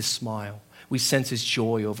sense his smile. We sense his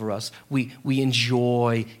joy over us. We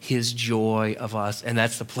enjoy his joy of us. And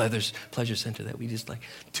that's the pleasure center that we just like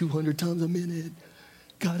 200 times a minute.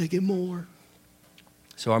 Gotta get more.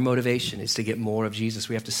 So our motivation is to get more of Jesus.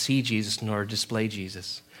 We have to see Jesus in order to display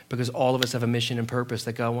Jesus. Because all of us have a mission and purpose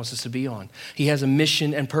that God wants us to be on. He has a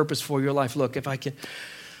mission and purpose for your life. Look, I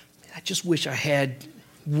just wish I had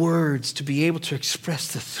words to be able to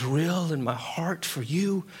express the thrill in my heart for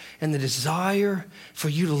you and the desire for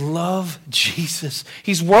you to love Jesus.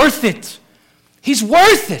 He's worth it. He's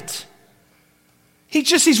worth it.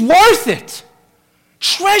 He's worth it.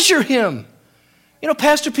 Treasure him. You know,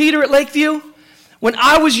 Pastor Peter at Lakeview, when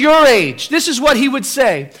I was your age, this is what he would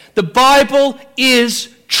say: the Bible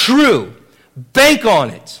is true. Bank on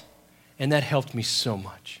it. And that helped me so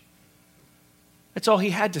much. That's all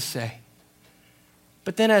he had to say.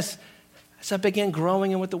 But then as I began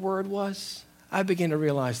growing in what the Word was, I began to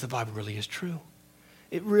realize the Bible really is true.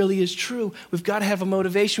 It really is true. We've got to have a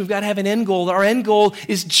motivation. We've got to have an end goal. Our end goal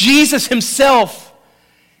is Jesus himself.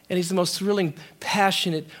 And he's the most thrilling,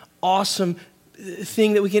 passionate, awesome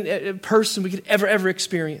thing that we can ever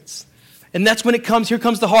experience. And that's when here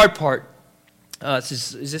comes the hard part.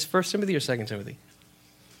 Is this 1 Timothy or 2 Timothy?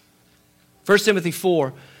 1 Timothy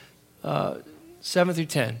 4, 7 through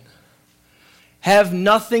 10. Have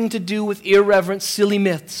nothing to do with irreverent, silly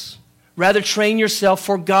myths. Rather, train yourself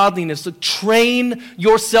for godliness. So train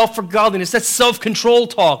yourself for godliness. That's self-control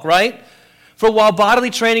talk, right? For while bodily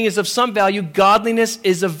training is of some value, godliness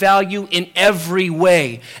is of value in every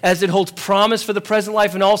way, as it holds promise for the present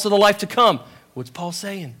life and also the life to come. What's Paul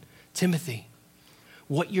saying? Timothy,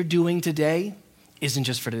 what you're doing today isn't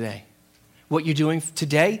just for today. What you're doing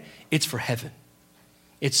today, it's for heaven.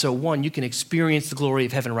 It's so, one, you can experience the glory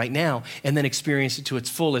of heaven right now and then experience it to its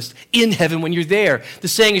fullest in heaven when you're there. The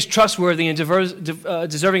saying is trustworthy and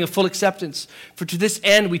deserving of full acceptance. For to this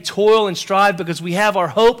end we toil and strive because we have our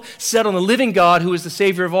hope set on the living God who is the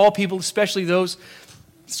Savior of all people, especially those,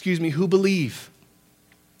 who believe.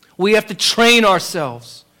 We have to train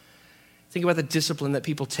ourselves. Think about the discipline that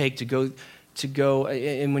people take to go,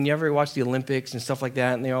 and when you ever watch the Olympics and stuff like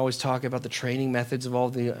that, and they always talk about the training methods of all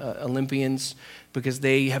the Olympians, because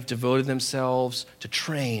they have devoted themselves to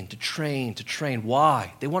train.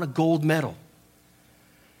 Why? They want a gold medal.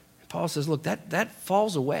 And Paul says, look, that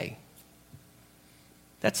falls away.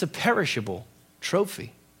 That's a perishable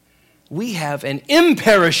trophy. We have an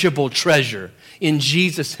imperishable treasure in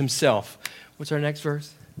Jesus himself. What's our next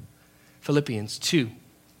verse? Philippians 2,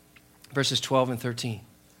 verses 12 and 13.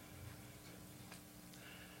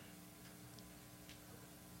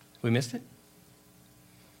 We missed it?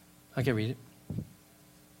 I can read it.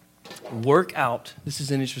 Work out, this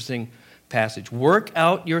is an interesting passage. Work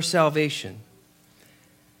out your salvation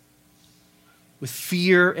with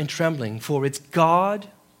fear and trembling, for it's God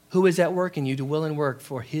who is at work in you to will and work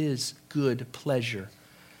for his good pleasure.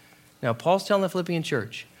 Now, Paul's telling the Philippian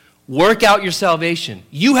church, work out your salvation.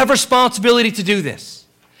 You have responsibility to do this.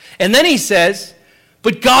 And then he says,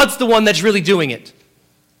 but God's the one that's really doing it.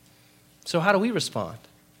 So how do we respond?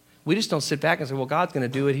 We just don't sit back and say, well, God's going to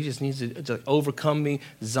do it. He just needs to overcome me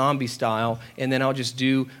zombie style, and then I'll just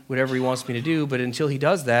do whatever he wants me to do. But until he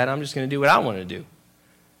does that, I'm just going to do what I want to do.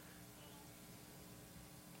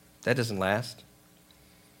 That doesn't last.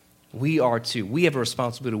 We are too. We have a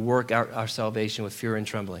responsibility to work out our salvation with fear and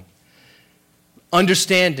trembling.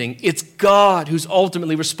 Understanding it's God who's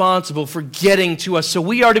ultimately responsible for getting to us. So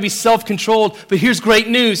we are to be self-controlled. But here's great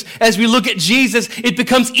news. As we look at Jesus, it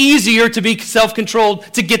becomes easier to be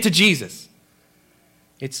self-controlled to get to Jesus.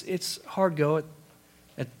 It's hard go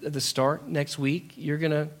at the start. Next week, you're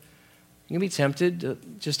gonna be tempted to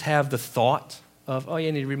just have the thought of, oh, yeah,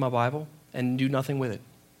 I need to read my Bible and do nothing with it.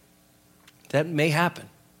 That may happen.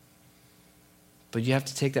 But you have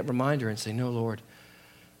to take that reminder and say, no, Lord,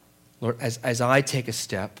 as I take a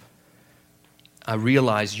step, I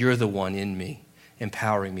realize you're the one in me,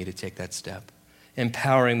 empowering me to take that step,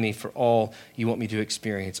 empowering me for all you want me to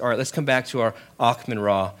experience. All right, let's come back to our Achman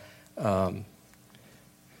Ra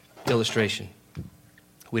illustration.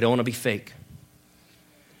 We don't want to be fake.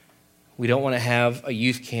 We don't want to have a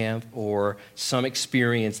youth camp or some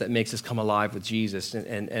experience that makes us come alive with Jesus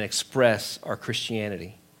and express our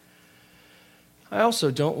Christianity. I also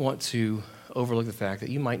don't want to overlook the fact that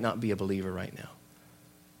you might not be a believer right now.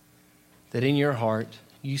 That in your heart,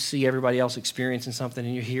 you see everybody else experiencing something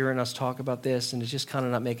and you're hearing us talk about this and it's just kind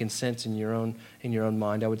of not making sense in your own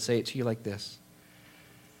mind. I would say it to you like this.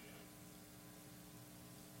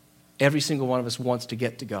 Every single one of us wants to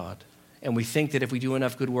get to God. And we think that if we do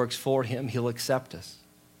enough good works for him, he'll accept us.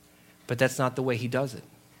 But that's not the way he does it.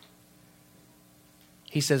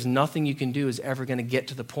 He says nothing you can do is ever going to get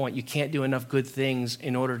to the point. You can't do enough good things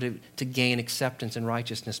in order to gain acceptance and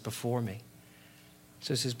righteousness before me.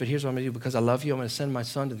 So he says, but here's what I'm going to do. Because I love you, I'm going to send my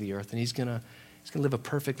son to the earth. And he's going to live a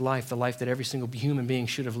perfect life, the life that every single human being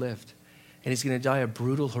should have lived. And he's going to die a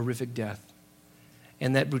brutal, horrific death.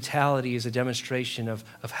 And that brutality is a demonstration of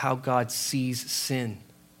how God sees sin.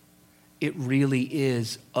 it really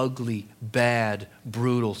is ugly, bad,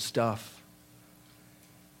 brutal stuff.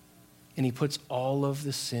 And he puts all of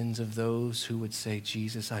the sins of those who would say,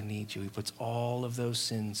 Jesus, I need you. He puts all of those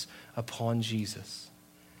sins upon Jesus.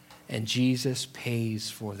 And Jesus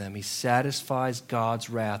pays for them. He satisfies God's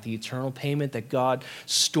wrath. The eternal payment that God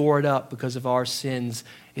stored up because of our sins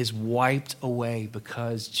is wiped away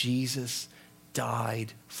because Jesus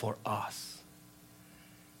died for us.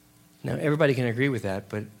 Now, everybody can agree with that,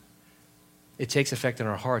 but it takes effect in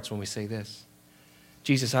our hearts when we say this.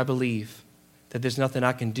 Jesus, I believe that there's nothing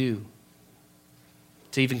I can do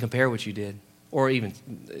to even compare what you did, or even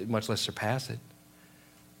much less surpass it.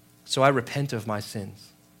 So I repent of my sins.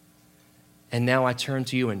 And now I turn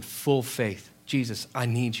to you in full faith. Jesus, I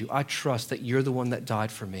need you. I trust that you're the one that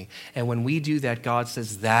died for me. And when we do that, God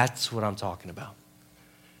says, that's what I'm talking about.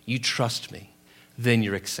 You trust me, then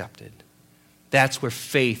you're accepted. That's where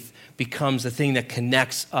faith becomes the thing that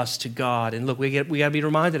connects us to God. And look, we got to be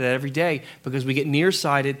reminded of that every day because we get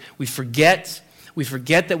nearsighted. We forget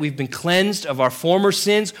that we've been cleansed of our former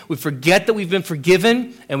sins. We forget that we've been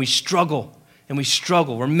forgiven, and we struggle.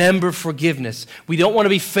 Remember forgiveness. We don't want to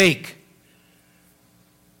be fake.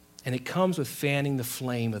 And it comes with fanning the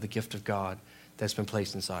flame of the gift of God that's been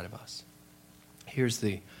placed inside of us. Here's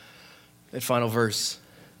that final verse.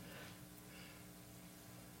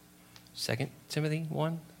 2 Timothy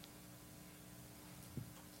 1.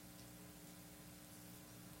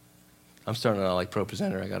 I'm starting out like pro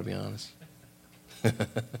presenter, I got to be honest.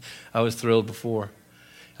 I was thrilled before.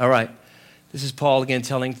 All right. This is Paul again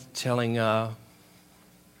telling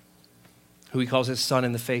who he calls his son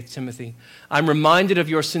in the faith, Timothy. I'm reminded of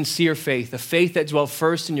your sincere faith, a faith that dwelt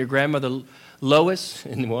first in your grandmother Lois,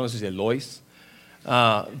 and one of us said Lois,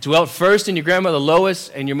 dwelt first in your grandmother Lois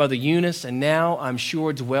and your mother Eunice, and now I'm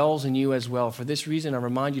sure dwells in you as well. For this reason, I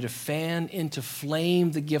remind you to fan into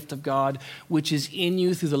flame the gift of God, which is in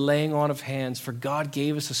you through the laying on of hands. For God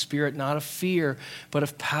gave us a spirit not of fear, but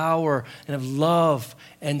of power and of love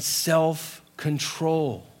and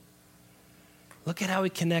self-control. Look at how he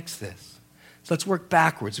connects this. So let's work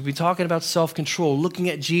backwards. We've been talking about self-control, looking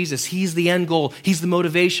at Jesus. He's the end goal. He's the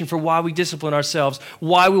motivation for why we discipline ourselves,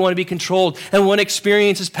 why we want to be controlled, and we want to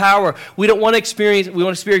experience his power. We want to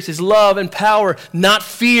experience his love and power, not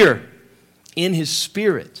fear, in his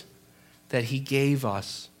spirit that he gave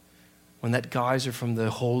us when that geyser from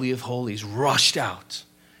the Holy of Holies rushed out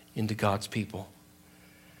into God's people.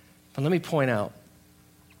 But let me point out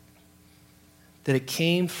that it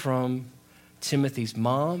came from Timothy's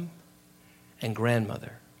mom and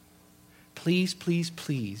grandmother. Please, please,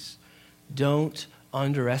 please don't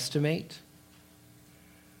underestimate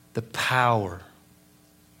the power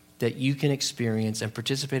that you can experience and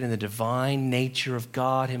participate in the divine nature of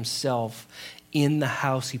God himself in the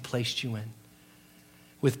house he placed you in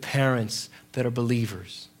with parents that are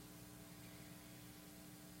believers.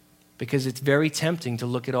 Because it's very tempting to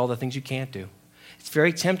look at all the things you can't do. It's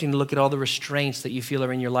very tempting to look at all the restraints that you feel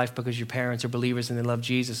are in your life because your parents are believers and they love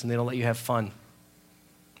Jesus and they don't let you have fun.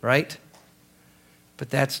 Right?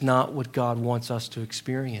 But that's not what God wants us to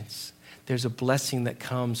experience. There's a blessing that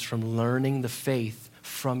comes from learning the faith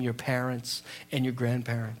from your parents and your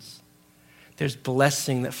grandparents. There's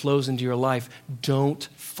blessing that flows into your life. Don't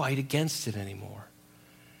fight against it anymore.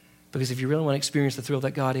 Because if you really want to experience the thrill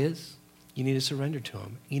that God is, you need to surrender to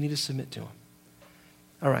him. You need to submit to him.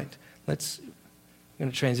 All right, I'm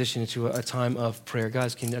going to transition into a time of prayer.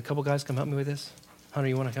 Guys, can a couple guys come help me with this? Hunter,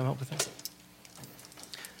 you want to come help with that?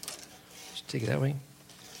 Just take it that way.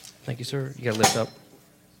 Thank you, sir. You got to lift up.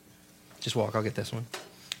 Just walk. I'll get this one.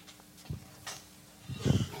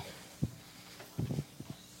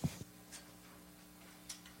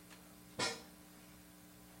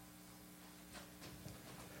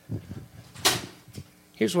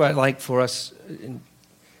 Here's what I'd like for us, and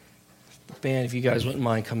band, if you guys wouldn't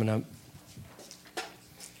mind coming up.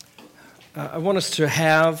 I want us to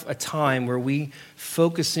have a time where we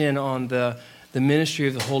focus in on the ministry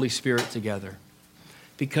of the Holy Spirit together.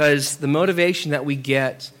 Because the motivation that we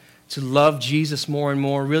get to love Jesus more and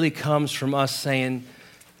more really comes from us saying,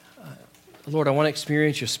 Lord, I want to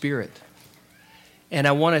experience your Spirit. And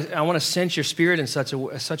I want to sense your Spirit in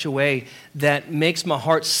such a way that makes my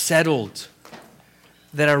heart settled,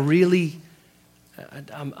 that I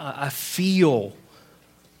feel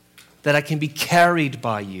that I can be carried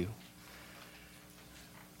by you.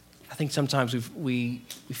 I think sometimes we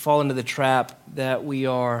fall into the trap that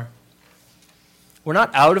we're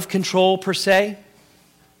not out of control per se.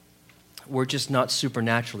 We're just not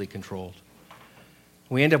supernaturally controlled.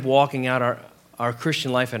 We end up walking out our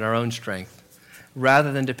Christian life in our own strength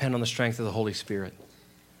rather than depend on the strength of the Holy Spirit.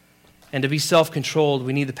 And to be self-controlled,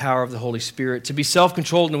 we need the power of the Holy Spirit. To be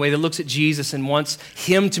self-controlled in a way that looks at Jesus and wants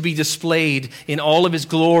him to be displayed in all of his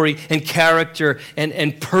glory and character and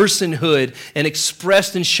personhood and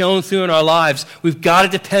expressed and shown through in our lives, we've got to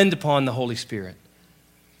depend upon the Holy Spirit.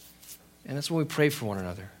 And that's when we pray for one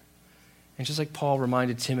another. And just like Paul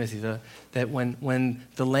reminded Timothy that when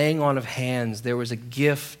the laying on of hands, there was a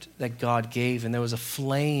gift that God gave and there was a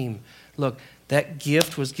flame. Look, that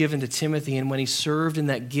gift was given to Timothy, and when he served in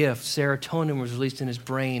that gift, serotonin was released in his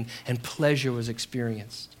brain and pleasure was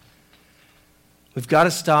experienced. We've got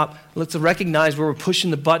to stop. Let's recognize where we're pushing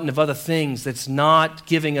the button of other things that's not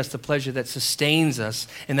giving us the pleasure that sustains us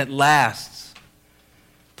and that lasts.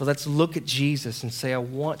 But let's look at Jesus and say, I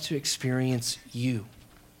want to experience you.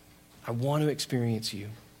 I want to experience you.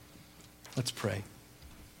 Let's pray.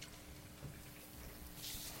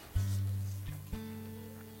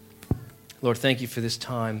 Lord, thank you for this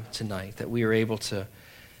time tonight that we are able to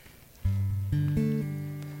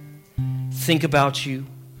think about you,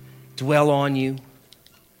 dwell on you.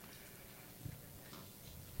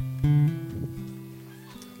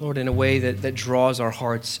 Lord, in a way that draws our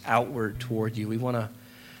hearts outward toward you. We want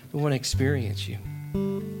to experience you.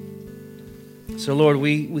 So, Lord,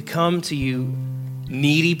 we come to you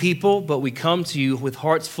needy people, but we come to you with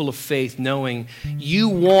hearts full of faith, knowing you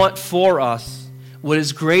want for us what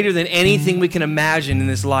is greater than anything we can imagine in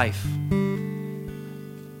this life.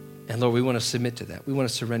 And Lord, we want to submit to that. We want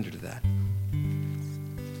to surrender to that.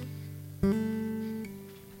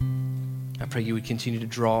 I pray you would continue to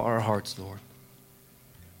draw our hearts, Lord.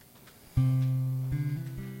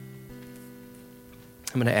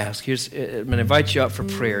 I'm going to ask, I'm going to invite you up for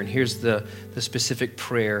prayer, and here's the specific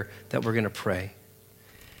prayer that we're going to pray.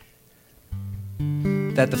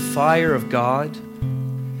 That the fire of God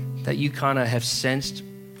that you kind of have sensed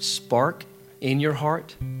spark in your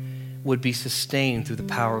heart would be sustained through the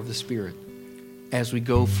power of the Spirit as we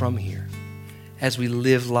go from here, as we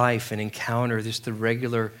live life and encounter the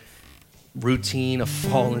regular routine of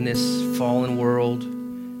fallenness, fallen world,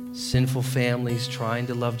 sinful families trying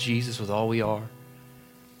to love Jesus with all we are.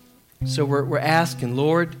 So we're asking,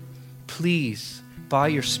 Lord, please, by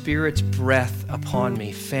your Spirit's breath upon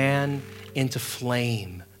me, fan into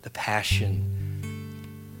flame the passion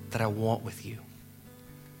that I want with you.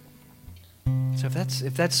 So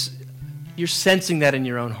if that's you're sensing that in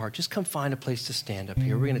your own heart, just come find a place to stand up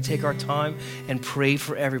here. We're going to take our time and pray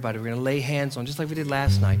for everybody. We're going to lay hands on, just like we did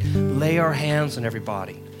last night, lay our hands on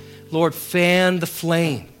everybody. Lord, fan the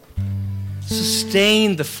flame.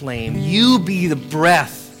 Sustain the flame. You be the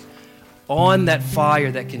breath on that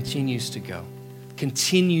fire that continues to go,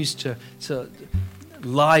 continues to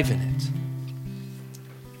liven it.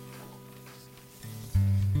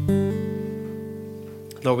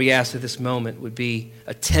 Lord, we ask that this moment would be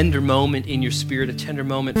a tender moment in your Spirit, a tender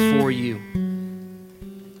moment for you.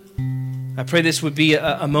 I pray this would be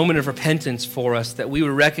a moment of repentance for us, that we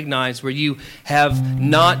would recognize where you have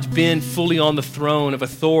not been fully on the throne of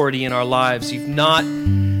authority in our lives. You've not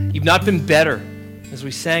been better. As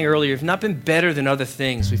we sang earlier, you've not been better than other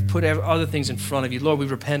things. We've put other things in front of you. Lord, we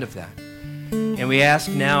repent of that. And we ask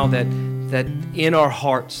now that in our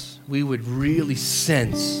hearts, we would really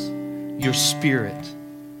sense your Spirit,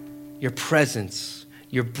 your presence,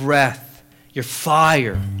 your breath, your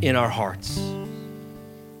fire in our hearts.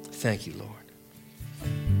 Thank you, Lord.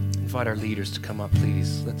 Invite our leaders to come up,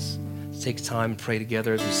 please. Let's take time and pray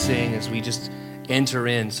together as we sing, as we just enter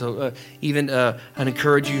in. So I'd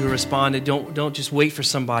encourage you to respond. Don't just wait for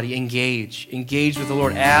somebody. Engage with the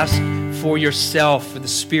Lord. Ask for yourself, for the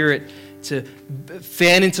Spirit to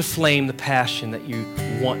fan into flame the passion that you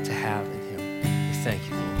want to have in Him. We thank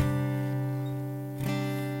you, Lord.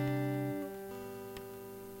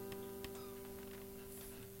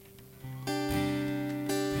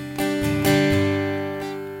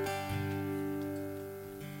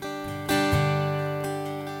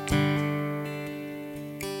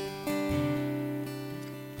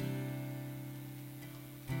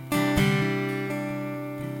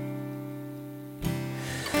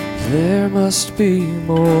 There must be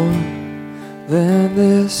more than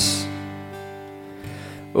this.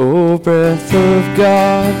 O breath of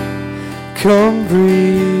God, come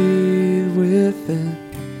breathe within.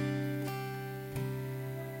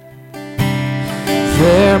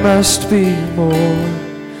 There must be more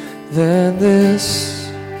than this.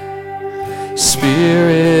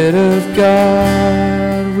 Spirit of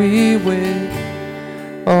God, we wait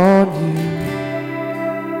on you.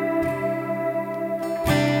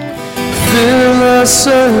 Fill us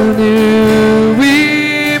anew,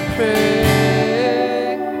 we pray.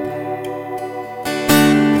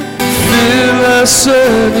 Fill us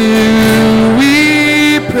anew,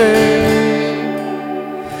 we pray.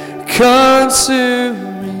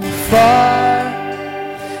 consuming fire,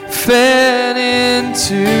 fan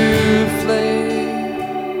into flame,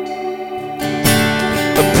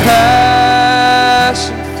 a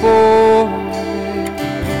passion for me.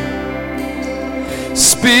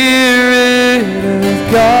 Spirit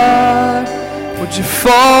of God, would you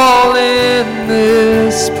fall in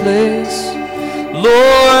this place?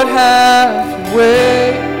 Lord, have your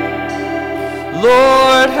way.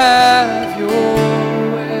 Lord, have your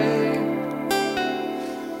way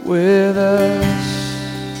with us.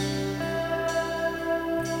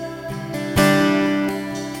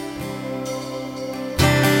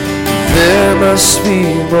 There must be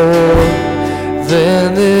more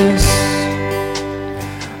than this.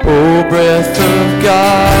 Oh, breath of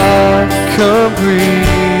God, come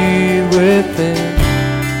breathe within.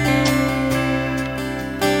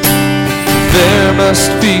 There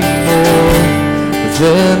must be more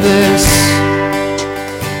than this.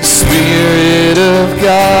 Spirit of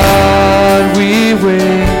God, we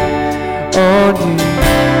wait on you.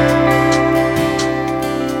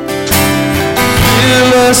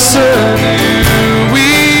 Fill us anew, we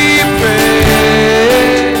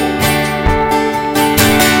pray.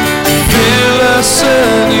 Fill us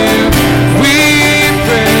anew, we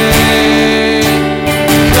pray.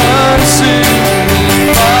 Consuming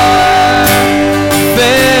fire,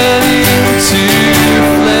 fan into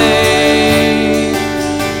flame,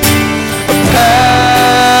 a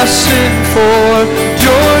passion for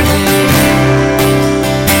your name.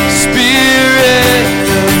 Spirit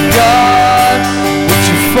of God, would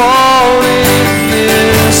you fall in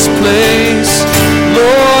this place?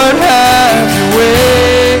 Lord, have your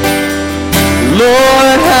way.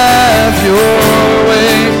 Lord, have your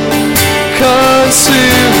way.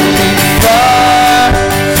 Consuming fire,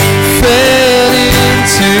 fan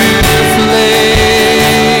into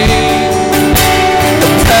flame, a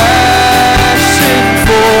passion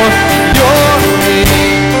for your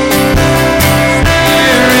name.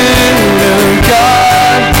 Spirit of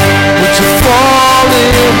God, would you fall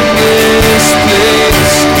in this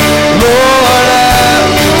place? Lord, have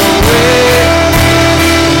your way.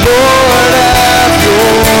 Lord, have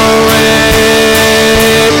your way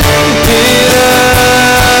in us.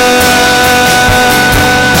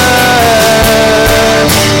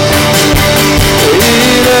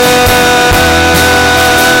 In us.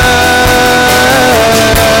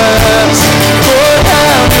 Lord,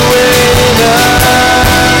 have your way in us.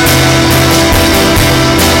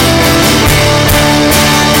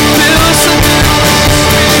 Fill us anew,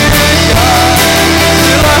 Spirit God.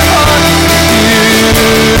 Fill our hearts with you.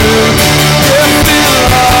 Yeah, fill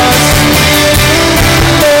us,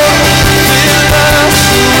 Lord. Fill us with your power.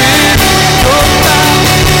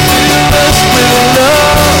 Fill us with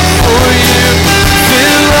love for you.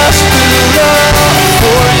 Fill us with love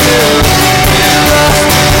for you. Fill us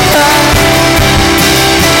with power.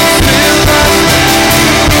 Fill us with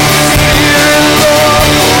Spirit,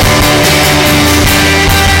 Lord.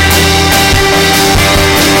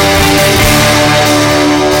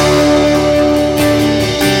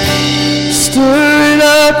 Stir it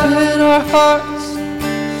up in our hearts.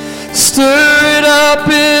 Stir it up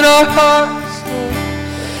in our hearts. Lord.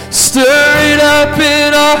 Stir it up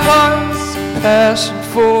in our hearts. Passion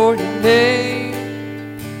for your name.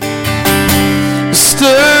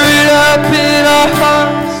 Stir it up in our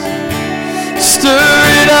hearts. Stir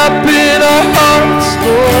it up in our hearts,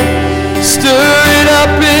 Lord. Stir it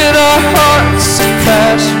up in our hearts.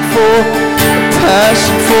 Passion for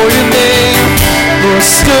your name. Lord,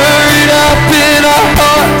 stir it up in our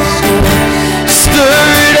hearts, Lord. Stir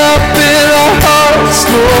it up in our hearts,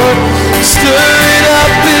 Lord. Stir it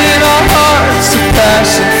up in our hearts. A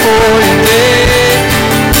passion for your name.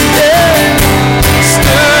 Yeah.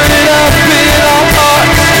 Stir it up in our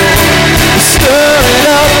hearts, Lord. Stir it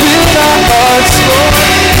up in our hearts, Lord.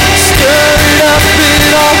 Stir it up in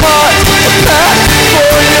our hearts. A passion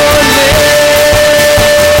for your name.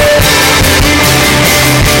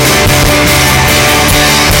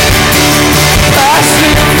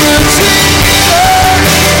 Passion for Jesus.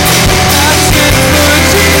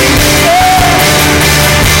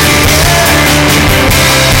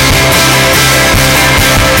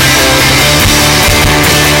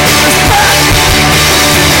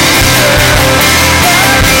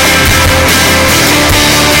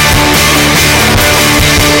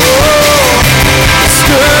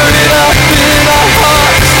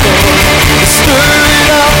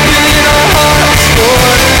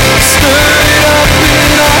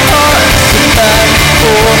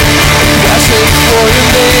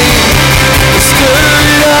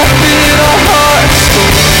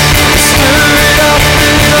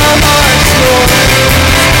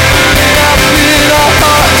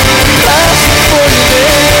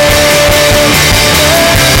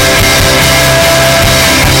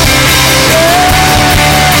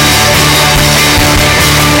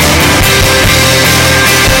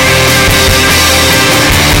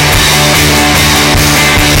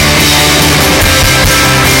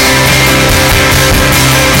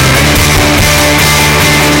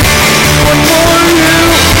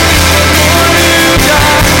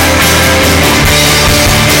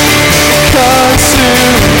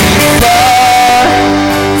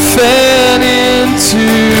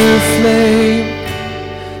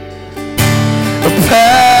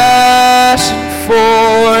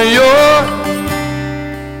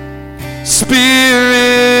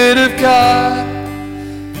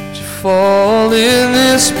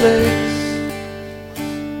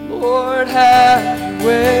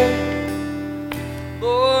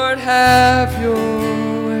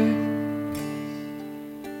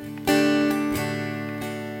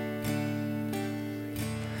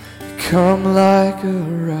 Come like a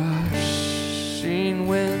rushing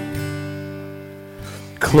wind,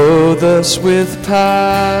 clothe us with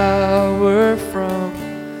power from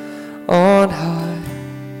on high.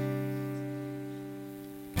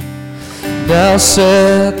 Now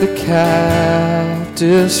set the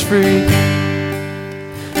captives free,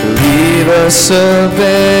 leave us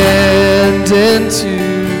abandoned to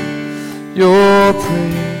your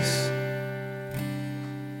praise.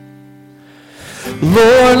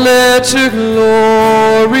 Lord, let your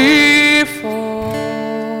glory fall.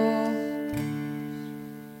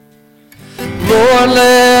 Lord,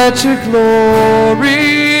 let your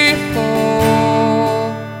glory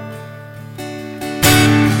fall.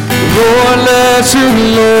 Lord, let your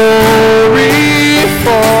glory